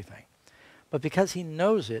knows everything. But because he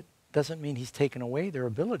knows it, doesn't mean he's taken away their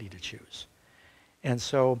ability to choose. And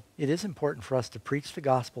so it is important for us to preach the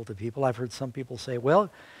gospel to people. I've heard some people say, well,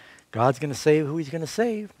 God's going to save who he's going to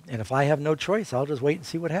save, and if I have no choice, I'll just wait and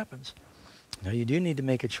see what happens. No, you do need to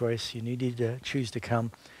make a choice. You need to choose to come,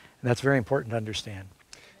 and that's very important to understand.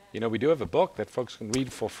 You know, we do have a book that folks can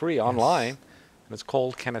read for free online, and it's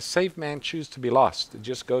called Can a Saved Man Choose to Be Lost?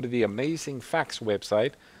 Just go to the Amazing Facts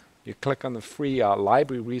website. You click on the free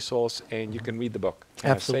library resource, and you can read the book.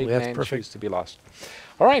 Can Absolutely, a Saved that's Man perfect. Choose to Be Lost?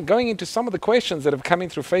 All right, going into some of the questions that have come in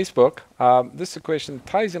through Facebook. This question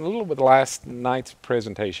ties in a little with last night's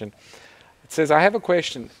presentation. It says, I have a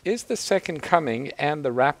question. Is the second coming and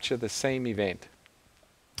the rapture the same event?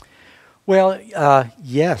 Well,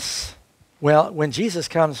 yes. Well, when Jesus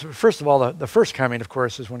comes, first of all, the first coming, of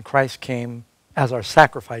course, is when Christ came as our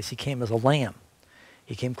sacrifice. He came as a lamb.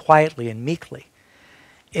 He came quietly and meekly.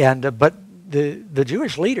 And but the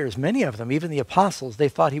Jewish leaders, many of them, even the apostles, they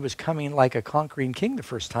thought he was coming like a conquering king the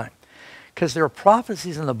first time. Because there are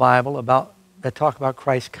prophecies in the Bible that talk about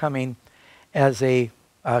Christ coming as a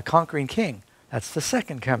conquering king. That's the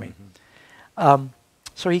second coming.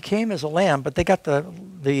 So he came as a lamb, but they got the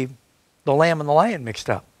lamb and the lion mixed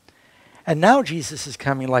up. And now Jesus is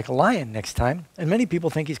coming like a lion next time, and many people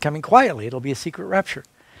think he's coming quietly. It'll be a secret rapture.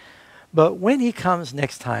 But when he comes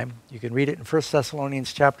next time, you can read it in 1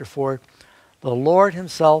 Thessalonians chapter 4, the Lord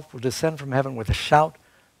himself will descend from heaven with a shout,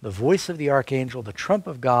 the voice of the archangel, the trump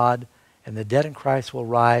of God, and the dead in Christ will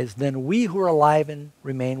rise. Then we who are alive and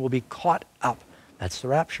remain will be caught up. That's the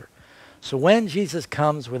rapture. So when Jesus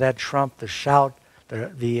comes with that trump, the shout,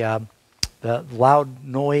 the loud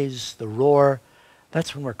noise, the roar,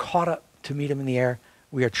 that's when we're caught up to meet him in the air.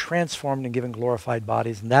 We are transformed and given glorified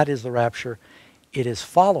bodies, and that is the rapture. It is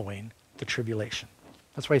following the tribulation.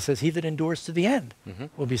 That's why he says, he that endures to the end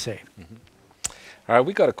will be saved. All right,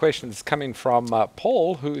 we got a question that's coming from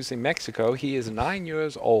Paul, who's in Mexico. He is 9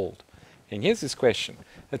 years old. And here's his question.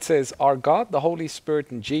 It says, are God, the Holy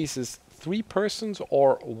Spirit, and Jesus 3 persons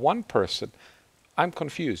or 1 person? I'm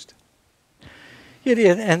confused.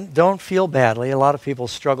 And don't feel badly. A lot of people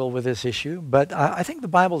struggle with this issue. But I think the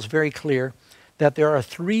Bible is very clear that there are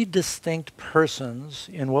 3 distinct persons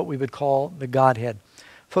in what we would call the Godhead.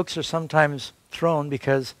 Folks are sometimes thrown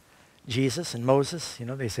because Jesus and Moses,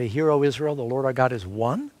 they say, hear, O Israel, the Lord our God is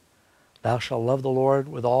one. Thou shalt love the Lord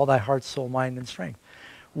with all thy heart, soul, mind, and strength.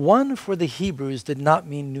 1 for the Hebrews did not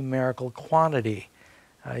mean numerical quantity.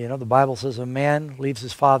 The Bible says a man leaves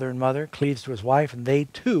his father and mother, cleaves to his wife, and they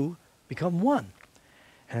two become one.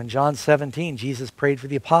 And in John 17, Jesus prayed for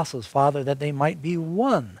the apostles, Father, that they might be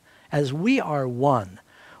one, as we are one.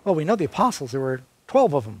 Well, we know the apostles, there were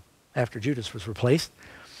 12 of them after Judas was replaced.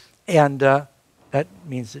 And that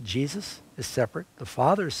means that Jesus is separate, the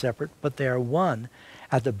Father is separate, but they are one.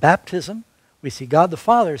 At the baptism, we see God the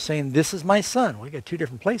Father saying, this is my Son. We got 2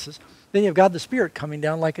 different places. Then you have God the Spirit coming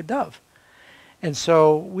down like a dove. And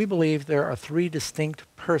so we believe there are 3 distinct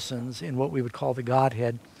persons in what we would call the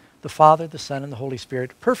Godhead, the Father, the Son, and the Holy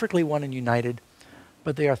Spirit, perfectly one and united,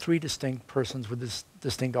 but they are 3 distinct persons with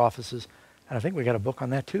distinct offices. And I think we got a book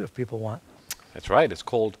on that too if people want. That's right. It's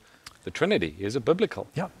called The Trinity is a biblical.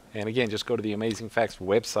 Yeah. And again, just go to the Amazing Facts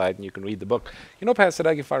website and you can read the book. You know, Pastor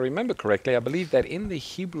Doug, if I remember correctly, I believe that in the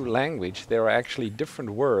Hebrew language, there are actually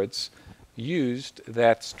different words used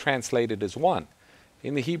that's translated as one.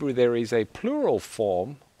 In the Hebrew, there is a plural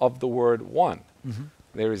form of the word one. Mm-hmm.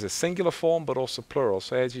 There is a singular form, but also plural.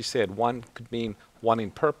 So as you said, one could mean one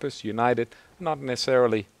in purpose, united, not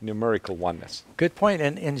necessarily numerical oneness. Good point.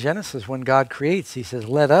 And in Genesis, when God creates, he says,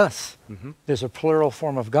 let us. Mm-hmm. There's a plural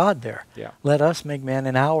form of God there. Yeah. Let us make man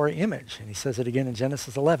in our image. And he says it again in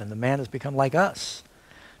Genesis 11. The man has become like us.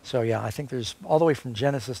 So yeah, I think there's, all the way from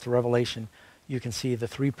Genesis to Revelation, you can see the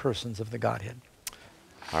three persons of the Godhead.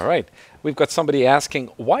 All right. We've got somebody asking,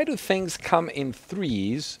 why do things come in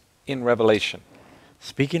threes in Revelation?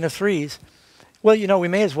 Speaking of threes, well, you know, we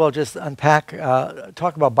may as well just unpack,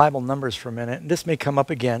 talk about Bible numbers for a minute. And this may come up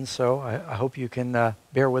again, so I hope you can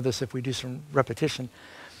bear with us if we do some repetition.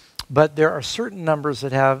 But there are certain numbers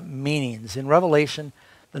that have meanings. In Revelation,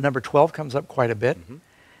 the number 12 comes up quite a bit. Mm-hmm.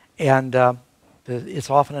 And it's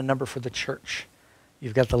often a number for the church.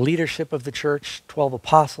 You've got the leadership of the church, 12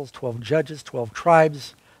 apostles, 12 judges, 12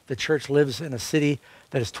 tribes. The church lives in a city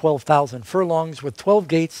that is 12,000 furlongs with 12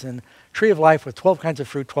 gates and tree of life with 12 kinds of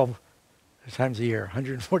fruit, 12 times a year,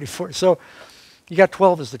 144. So you got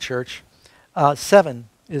 12 as the church. 7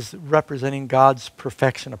 is representing God's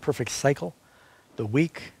perfection, a perfect cycle, the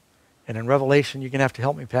week. And in Revelation, you're going to have to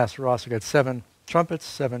help me, Pastor Ross. We've got 7 trumpets,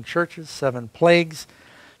 7 churches, 7 plagues,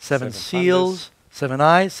 7 seals, 7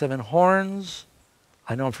 eyes, 7 horns.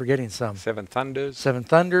 I know I'm forgetting some. 7 thunders. 7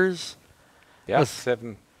 thunders. Yeah, Let's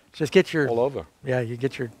 7 just get your all over. Yeah, you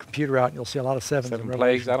get your computer out and you'll see a lot of 7s. 7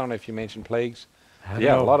 plagues. I don't know if you mentioned plagues. I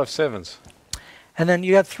Yeah, know. a lot of 7s. And then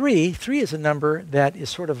you got 3. 3 is a number that is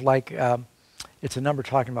sort of like, it's a number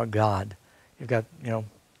talking about God. You've got, you know,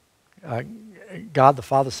 God, the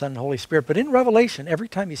Father, Son, and Holy Spirit. But in Revelation, every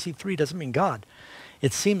time you see 3 doesn't mean God.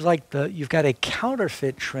 It seems like you've got a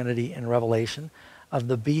counterfeit trinity in Revelation of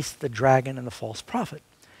the beast, the dragon, and the false prophet.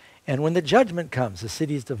 And when the judgment comes, the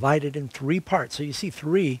city is divided in 3 parts. So you see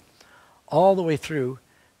 3 all the way through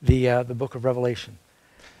the book of Revelation.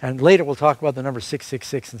 And later we'll talk about the number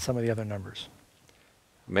 666 and some of the other numbers.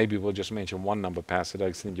 Maybe we'll just mention one number, Pastor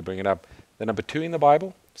Doug, since you bring it up. The number 2 in the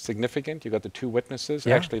Bible, significant. You got the 2 witnesses.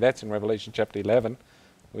 Yeah. Actually, that's in Revelation chapter 11.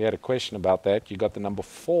 We had a question about that. You got the number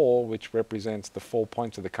 4, which represents the 4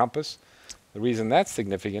 points of the compass. The reason that's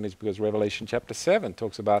significant is because Revelation chapter 7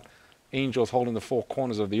 talks about angels holding the 4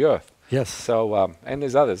 corners of the earth. Yes. So, and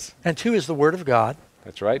there's others. And 2 is the Word of God.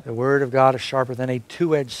 That's right. The Word of God is sharper than a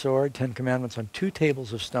 2-edged sword, 10 commandments on 2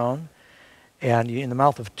 tables of stone, and in the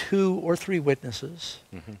mouth of 2 or 3 witnesses.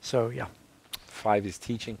 Mm-hmm. So, yeah. 5 is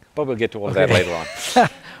teaching, but we'll get to all of that later on.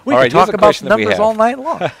 We All can right, talk here's a about question that we numbers have. all night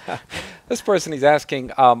long. This person is asking,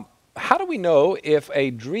 how do we know if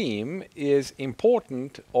a dream is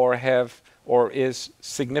important or is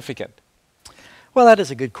significant? Well, that is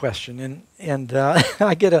a good question, and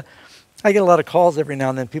I get a lot of calls every now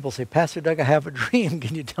and then. People say, Pastor Doug, I have a dream.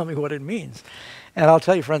 Can you tell me what it means? And I'll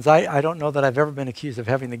tell you, friends, I don't know that I've ever been accused of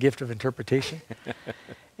having the gift of interpretation.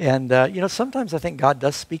 And, you know, sometimes I think God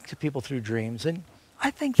does speak to people through dreams. And I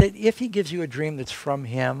think that if he gives you a dream that's from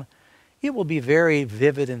him, it will be very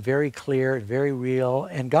vivid and very clear and very real.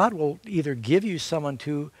 And God will either give you someone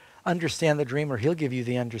to understand the dream or he'll give you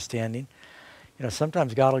the understanding. You know,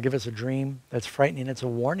 sometimes God will give us a dream that's frightening. It's a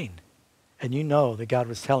warning. And you know that God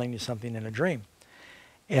was telling you something in a dream.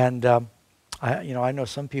 And, I know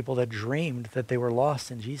some people that dreamed that they were lost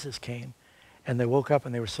and Jesus came. And they woke up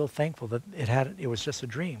and they were so thankful that it was just a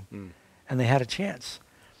dream. And they had a chance.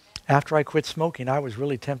 After I quit smoking, I was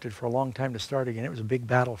really tempted for a long time to start again. It was a big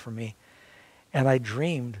battle for me. And I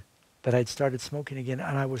dreamed that I'd started smoking again.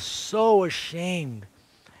 And I was so ashamed.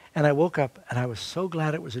 And I woke up and I was so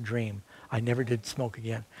glad it was a dream. I never did smoke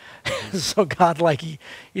again. So God,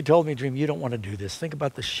 he told me, dream, you don't want to do this. Think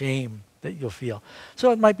about the shame that you'll feel.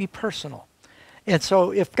 So it might be personal. And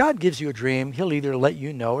so if God gives you a dream, he'll either let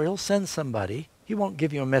you know or he'll send somebody. He won't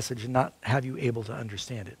give you a message and not have you able to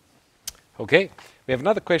understand it. Okay. We have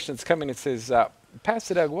another question that's coming. It says,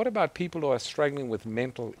 Pastor Doug, what about people who are struggling with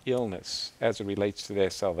mental illness as it relates to their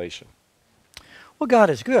salvation? Well, God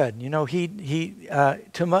is good. You know,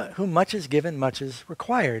 to whom much is given, much is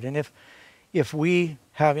required. And if we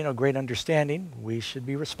have, great understanding, we should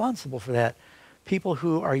be responsible for that. People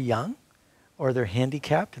who are young or they're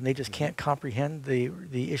handicapped and they just can't comprehend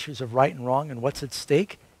the issues of right and wrong and what's at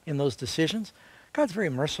stake in those decisions, God's very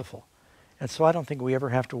merciful. And so I don't think we ever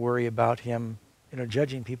have to worry about him,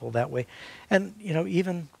 judging people that way. And,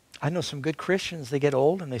 even I know some good Christians, they get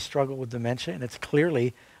old and they struggle with dementia, and it's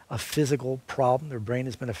clearly a physical problem. Their brain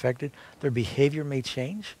has been affected. Their behavior may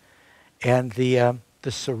change. And the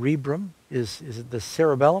cerebrum is it the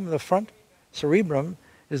cerebellum in the front? Cerebrum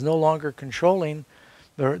is no longer controlling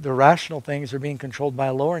the rational things. Are being controlled by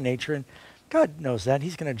a lower nature, and God knows that.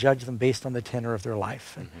 He's going to judge them based on the tenor of their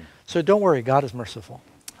life. And so don't worry, God is merciful.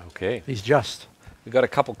 Okay. He's just. We've got a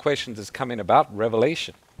couple questions that's come in about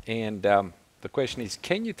Revelation. And the question is,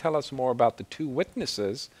 can you tell us more about the two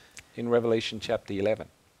witnesses in Revelation chapter 11?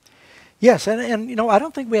 Yes, and you know, I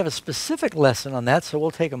don't think we have a specific lesson on that, so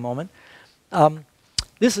we'll take a moment.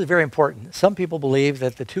 This is very important. Some people believe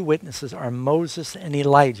that the two witnesses are Moses and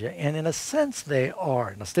Elijah, and in a sense they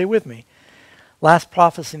are. Now stay with me. Last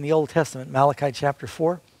prophecy in the Old Testament, Malachi chapter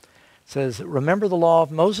 4, says, remember the law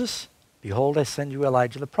of Moses? Behold, I send you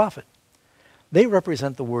Elijah the prophet. They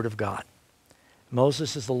represent the word of God.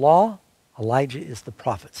 Moses is the law, Elijah is the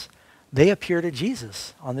prophets. They appear to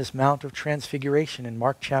Jesus on this Mount of Transfiguration in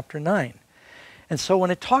Mark chapter 9. And so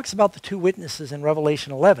when it talks about the two witnesses in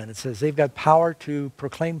Revelation 11, it says they've got power to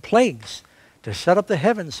proclaim plagues, to shut up the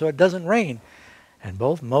heavens so it doesn't rain. And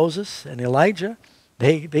both Moses and Elijah,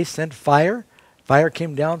 they sent fire. Fire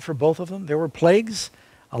came down for both of them. There were plagues.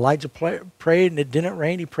 Elijah prayed and it didn't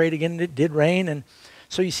rain. He prayed again and it did rain. And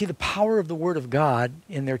so you see the power of the Word of God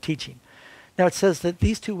in their teaching. Now it says that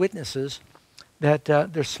these two witnesses, that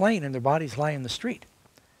they're slain and their bodies lie in the street.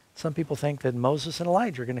 Some people think that Moses and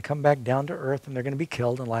Elijah are going to come back down to earth and they're going to be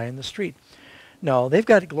killed and lie in the street. No, they've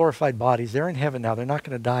got glorified bodies. They're in heaven now. They're not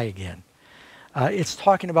going to die again. It's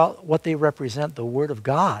talking about what they represent. The Word of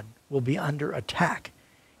God will be under attack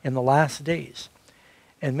in the last days.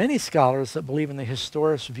 And many scholars that believe in the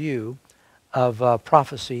historist view of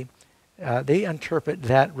prophecy, they interpret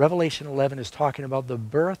that Revelation 11 is talking about the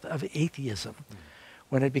birth of atheism,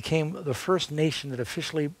 when it became the first nation that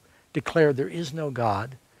officially declared there is no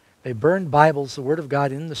God. They burned Bibles, the Word of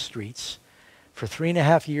God, in the streets. For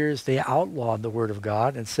 3.5 years, they outlawed the Word of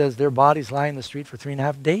God, and says their bodies lie in the street for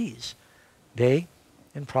 3.5 days. Day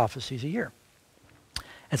in prophecies a year.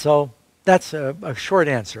 And so that's a short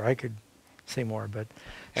answer. I could say more, but...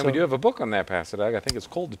 And we do have a book on that, Pastor Doug. I think it's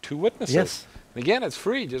called The Two Witnesses. Yes. And again, it's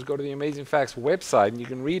free. Just go to the Amazing Facts website, and you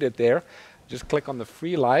can read it there. Just click on the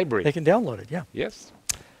free library. They can download it, yeah. Yes.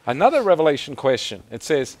 Another Revelation question. It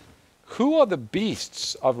says, who are the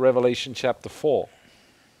beasts of Revelation chapter 4?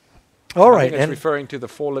 All right. I think it's referring to the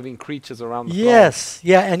 4 living creatures around the throne. Yes,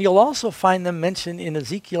 yeah, and you'll also find them mentioned in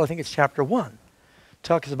Ezekiel, I think it's chapter 1.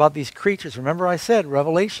 Talks about these creatures. Remember I said,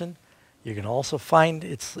 Revelation, you can also find,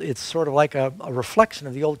 it's sort of like a reflection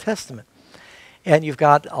of the Old Testament. And you've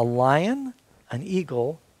got a lion, an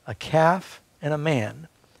eagle, a calf, and a man.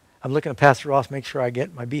 I'm looking at Pastor Ross, make sure I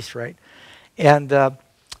get my beast right. And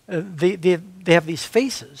they have these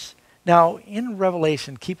faces. Now, in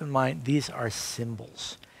Revelation, keep in mind, these are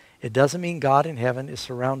symbols. It doesn't mean God in heaven is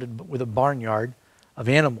surrounded with a barnyard of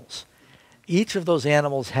animals. Each of those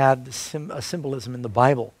animals had a symbolism in the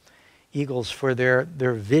Bible. Eagles for their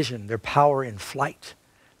vision, their power in flight.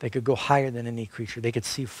 They could go higher than any creature. They could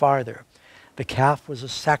see farther. The calf was a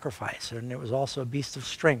sacrifice, and it was also a beast of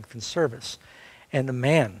strength and service. And the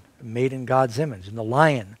man made in God's image. And the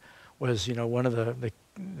lion was, you know, one of the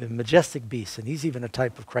majestic beasts, and he's even a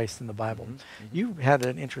type of Christ in the Bible. You had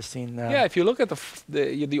an interesting... yeah, if you look at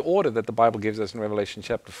the order that the Bible gives us in Revelation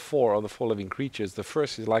chapter 4 of the 4 living creatures, the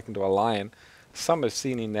first is likened to a lion. Some have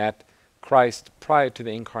seen in that Christ prior to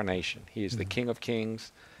the incarnation. He is the King of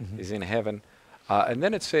Kings, is in heaven. And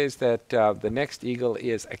then it says that the next eagle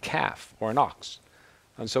is a calf or an ox.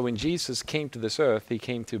 And so when Jesus came to this earth, he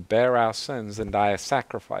came to bear our sins and die a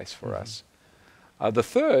sacrifice for us. The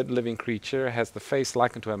third living creature has the face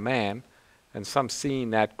likened to a man, and some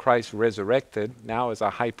seeing that Christ resurrected now is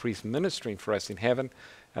our high priest ministering for us in heaven.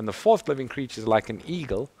 And the fourth living creature is like an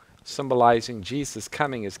eagle, symbolizing Jesus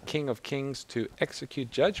coming as King of Kings to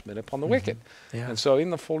execute judgment upon the wicked. Yeah. And so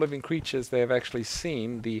in the 4 living creatures, they have actually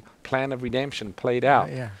seen the plan of redemption played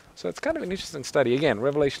out. So it's kind of an interesting study. Again,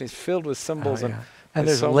 Revelation is filled with symbols and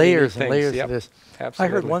there's there's layers and layers Yep. of this. Absolutely.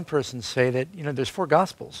 I heard one person say that, you know, there's 4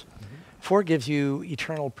 Gospels. 4 gives you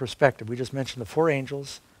eternal perspective. We just mentioned the 4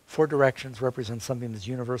 angels, 4 directions represent something that's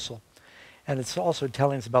universal. And it's also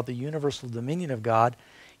telling us about the universal dominion of God.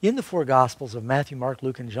 In the 4 Gospels of Matthew, Mark,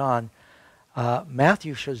 Luke, and John,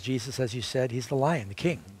 Matthew shows Jesus, as you said, he's the lion, the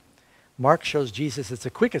king. Mark shows Jesus, it's the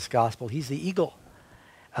quickest gospel, he's the eagle.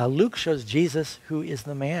 Luke shows Jesus, who is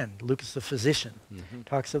the man. Luke is the physician,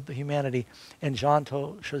 talks of the humanity. And John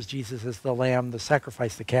shows Jesus as the lamb, the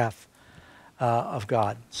sacrifice, the calf of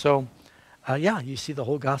God. So, yeah, you see the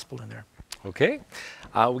whole gospel in there. Okay.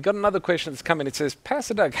 We got another question that's coming. It says,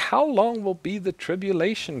 Pastor Doug, how long will be the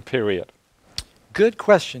tribulation period? Good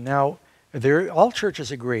question. Now, all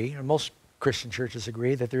churches agree, and most Christian churches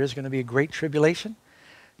agree that there is going to be a great tribulation.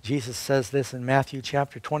 Jesus says this in Matthew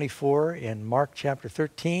chapter 24, in Mark chapter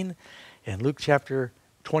 13, in Luke chapter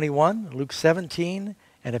 21, Luke 17,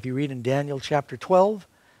 and if you read in Daniel chapter 12,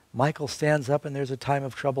 Michael stands up and there's a time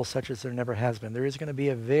of trouble such as there never has been. There is going to be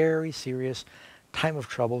a very serious time of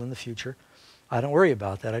trouble in the future. I don't worry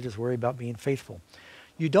about that. I just worry about being faithful.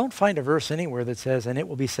 You don't find a verse anywhere that says, and it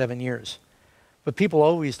will be 7 years. But people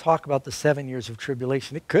always talk about the 7 years of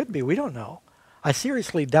tribulation. It could be. We don't know. I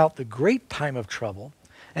seriously doubt the great time of trouble.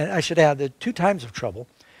 And I should add the 2 times of trouble.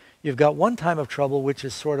 You've got one time of trouble, which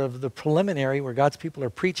is sort of the preliminary, where God's people are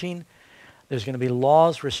preaching. There's going to be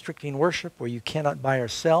laws restricting worship where you cannot buy or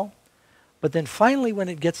sell. But then finally, when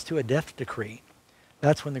it gets to a death decree,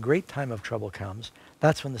 that's when the great time of trouble comes.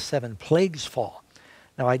 That's when the 7 plagues fall.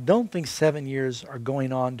 Now, I don't think 7 years are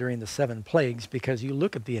going on during the 7 plagues, because you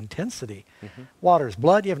look at the intensity. Water is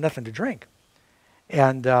blood, you have nothing to drink.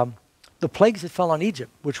 And the plagues that fell on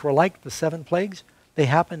Egypt, which were like the 7 plagues, they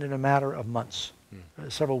happened in a matter of months,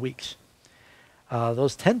 several weeks.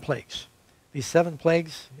 Those 10 plagues, these 7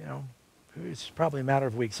 plagues, you know, it's probably a matter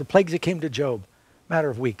of weeks. The plagues that came to Job, matter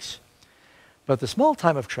of weeks. But the small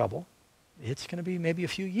time of trouble, it's going to be maybe a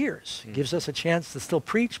few years. It gives us a chance to still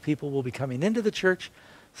preach. People will be coming into the church.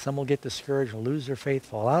 Some will get discouraged and lose their faith,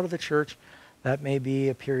 fall out of the church. That may be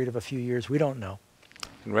a period of a few years. We don't know.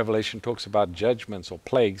 And Revelation talks about judgments or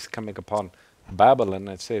plagues coming upon Babylon.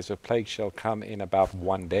 It says a plague shall come in about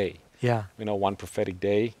 1 day. Yeah. You know, 1 prophetic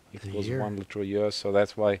day equals 1 literal year. So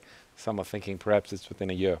that's why some are thinking perhaps it's within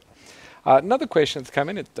a year. Another question that's come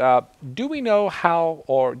in. Do we know how,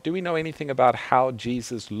 or do we know anything about how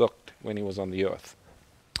Jesus looked when he was on the earth?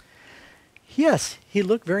 Yes, he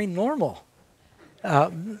looked very normal.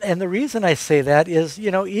 And the reason I say that is,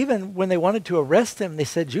 you know, even when they wanted to arrest him, they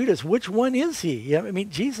said, Judas, which one is he? Yeah, I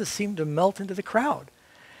mean, Jesus seemed to melt into the crowd.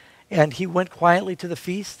 And he went quietly to the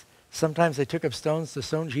feast. Sometimes they took up stones to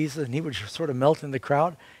stone Jesus, and he would sort of melt in the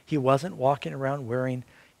crowd. He wasn't walking around wearing,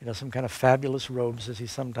 you know, some kind of fabulous robes, as he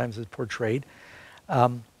sometimes is portrayed.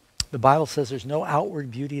 The Bible says there's no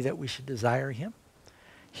outward beauty that we should desire him.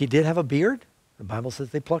 He did have a beard. The Bible says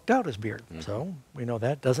they plucked out his beard. So we know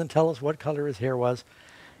that. Doesn't tell us what color his hair was.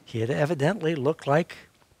 He had evidently looked like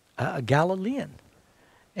a Galilean.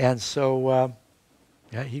 And so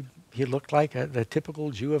yeah, he looked like the typical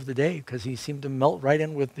Jew of the day, because he seemed to melt right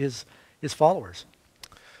in with his followers.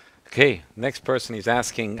 Okay, next person is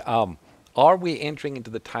asking, are we entering into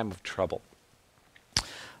the time of trouble?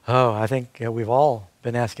 Oh, I think we've all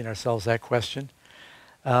been asking ourselves that question.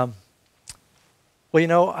 Well, you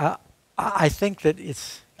know, I think that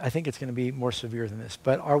it's going to be more severe than this.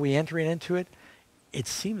 But are we entering into it? It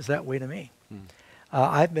seems that way to me.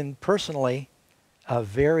 I've been personally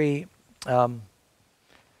very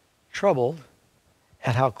troubled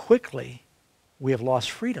at how quickly we have lost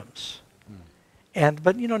freedoms.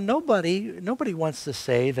 But you know, nobody wants to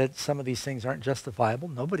say that some of these things aren't justifiable.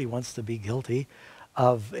 Nobody wants to be guilty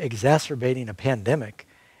of exacerbating a pandemic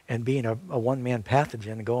and being a one-man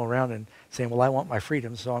pathogen and going around and saying, well, I want my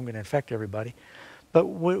freedom, so I'm going to infect everybody. But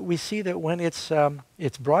we see that when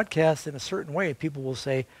it's broadcast in a certain way, people will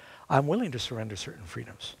say, I'm willing to surrender certain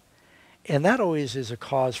freedoms. And that always is a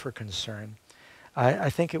cause for concern. I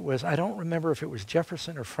think it was, I don't remember if it was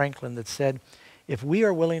Jefferson or Franklin that said, if we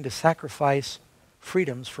are willing to sacrifice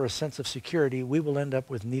freedoms for a sense of security, we will end up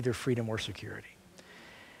with neither freedom or security.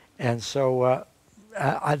 And so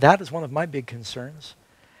that is one of my big concerns.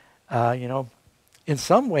 You know, in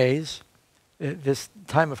some ways, this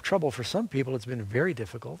time of trouble for some people, it's been very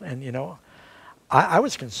difficult. And, you know, I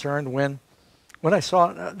was concerned when I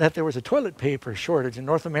saw that there was a toilet paper shortage in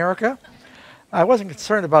North America. I wasn't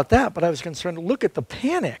concerned about that, but I was concerned, look at the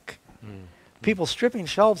panic. People stripping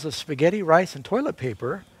shelves of spaghetti, rice, and toilet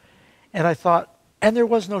paper. And I thought, and there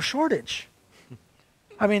was no shortage.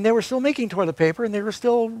 I mean, they were still making toilet paper, and they were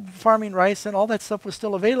still farming rice, and all that stuff was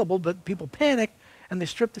still available, but people panicked, and they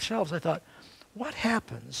stripped the shelves. I thought, what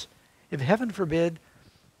happens if, heaven forbid,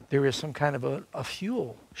 there is some kind of a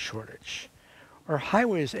fuel shortage? Or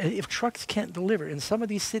highways, if trucks can't deliver. In some of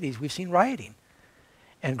these cities, we've seen rioting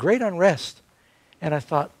and great unrest. And I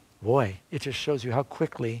thought, boy, it just shows you how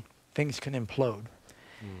quickly things can implode.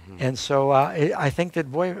 And so I think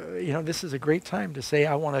that, boy, you know, this is a great time to say,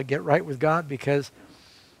 I want to get right with God, because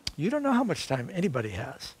you don't know how much time anybody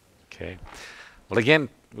has. Okay. Well, again,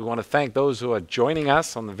 we want to thank those who are joining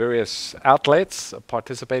us on the various outlets,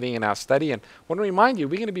 participating in our study. And I want to remind you,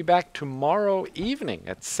 we're going to be back tomorrow evening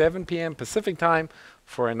at 7 p.m. Pacific time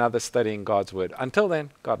for another study in God's Word. Until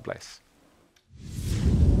then, God bless.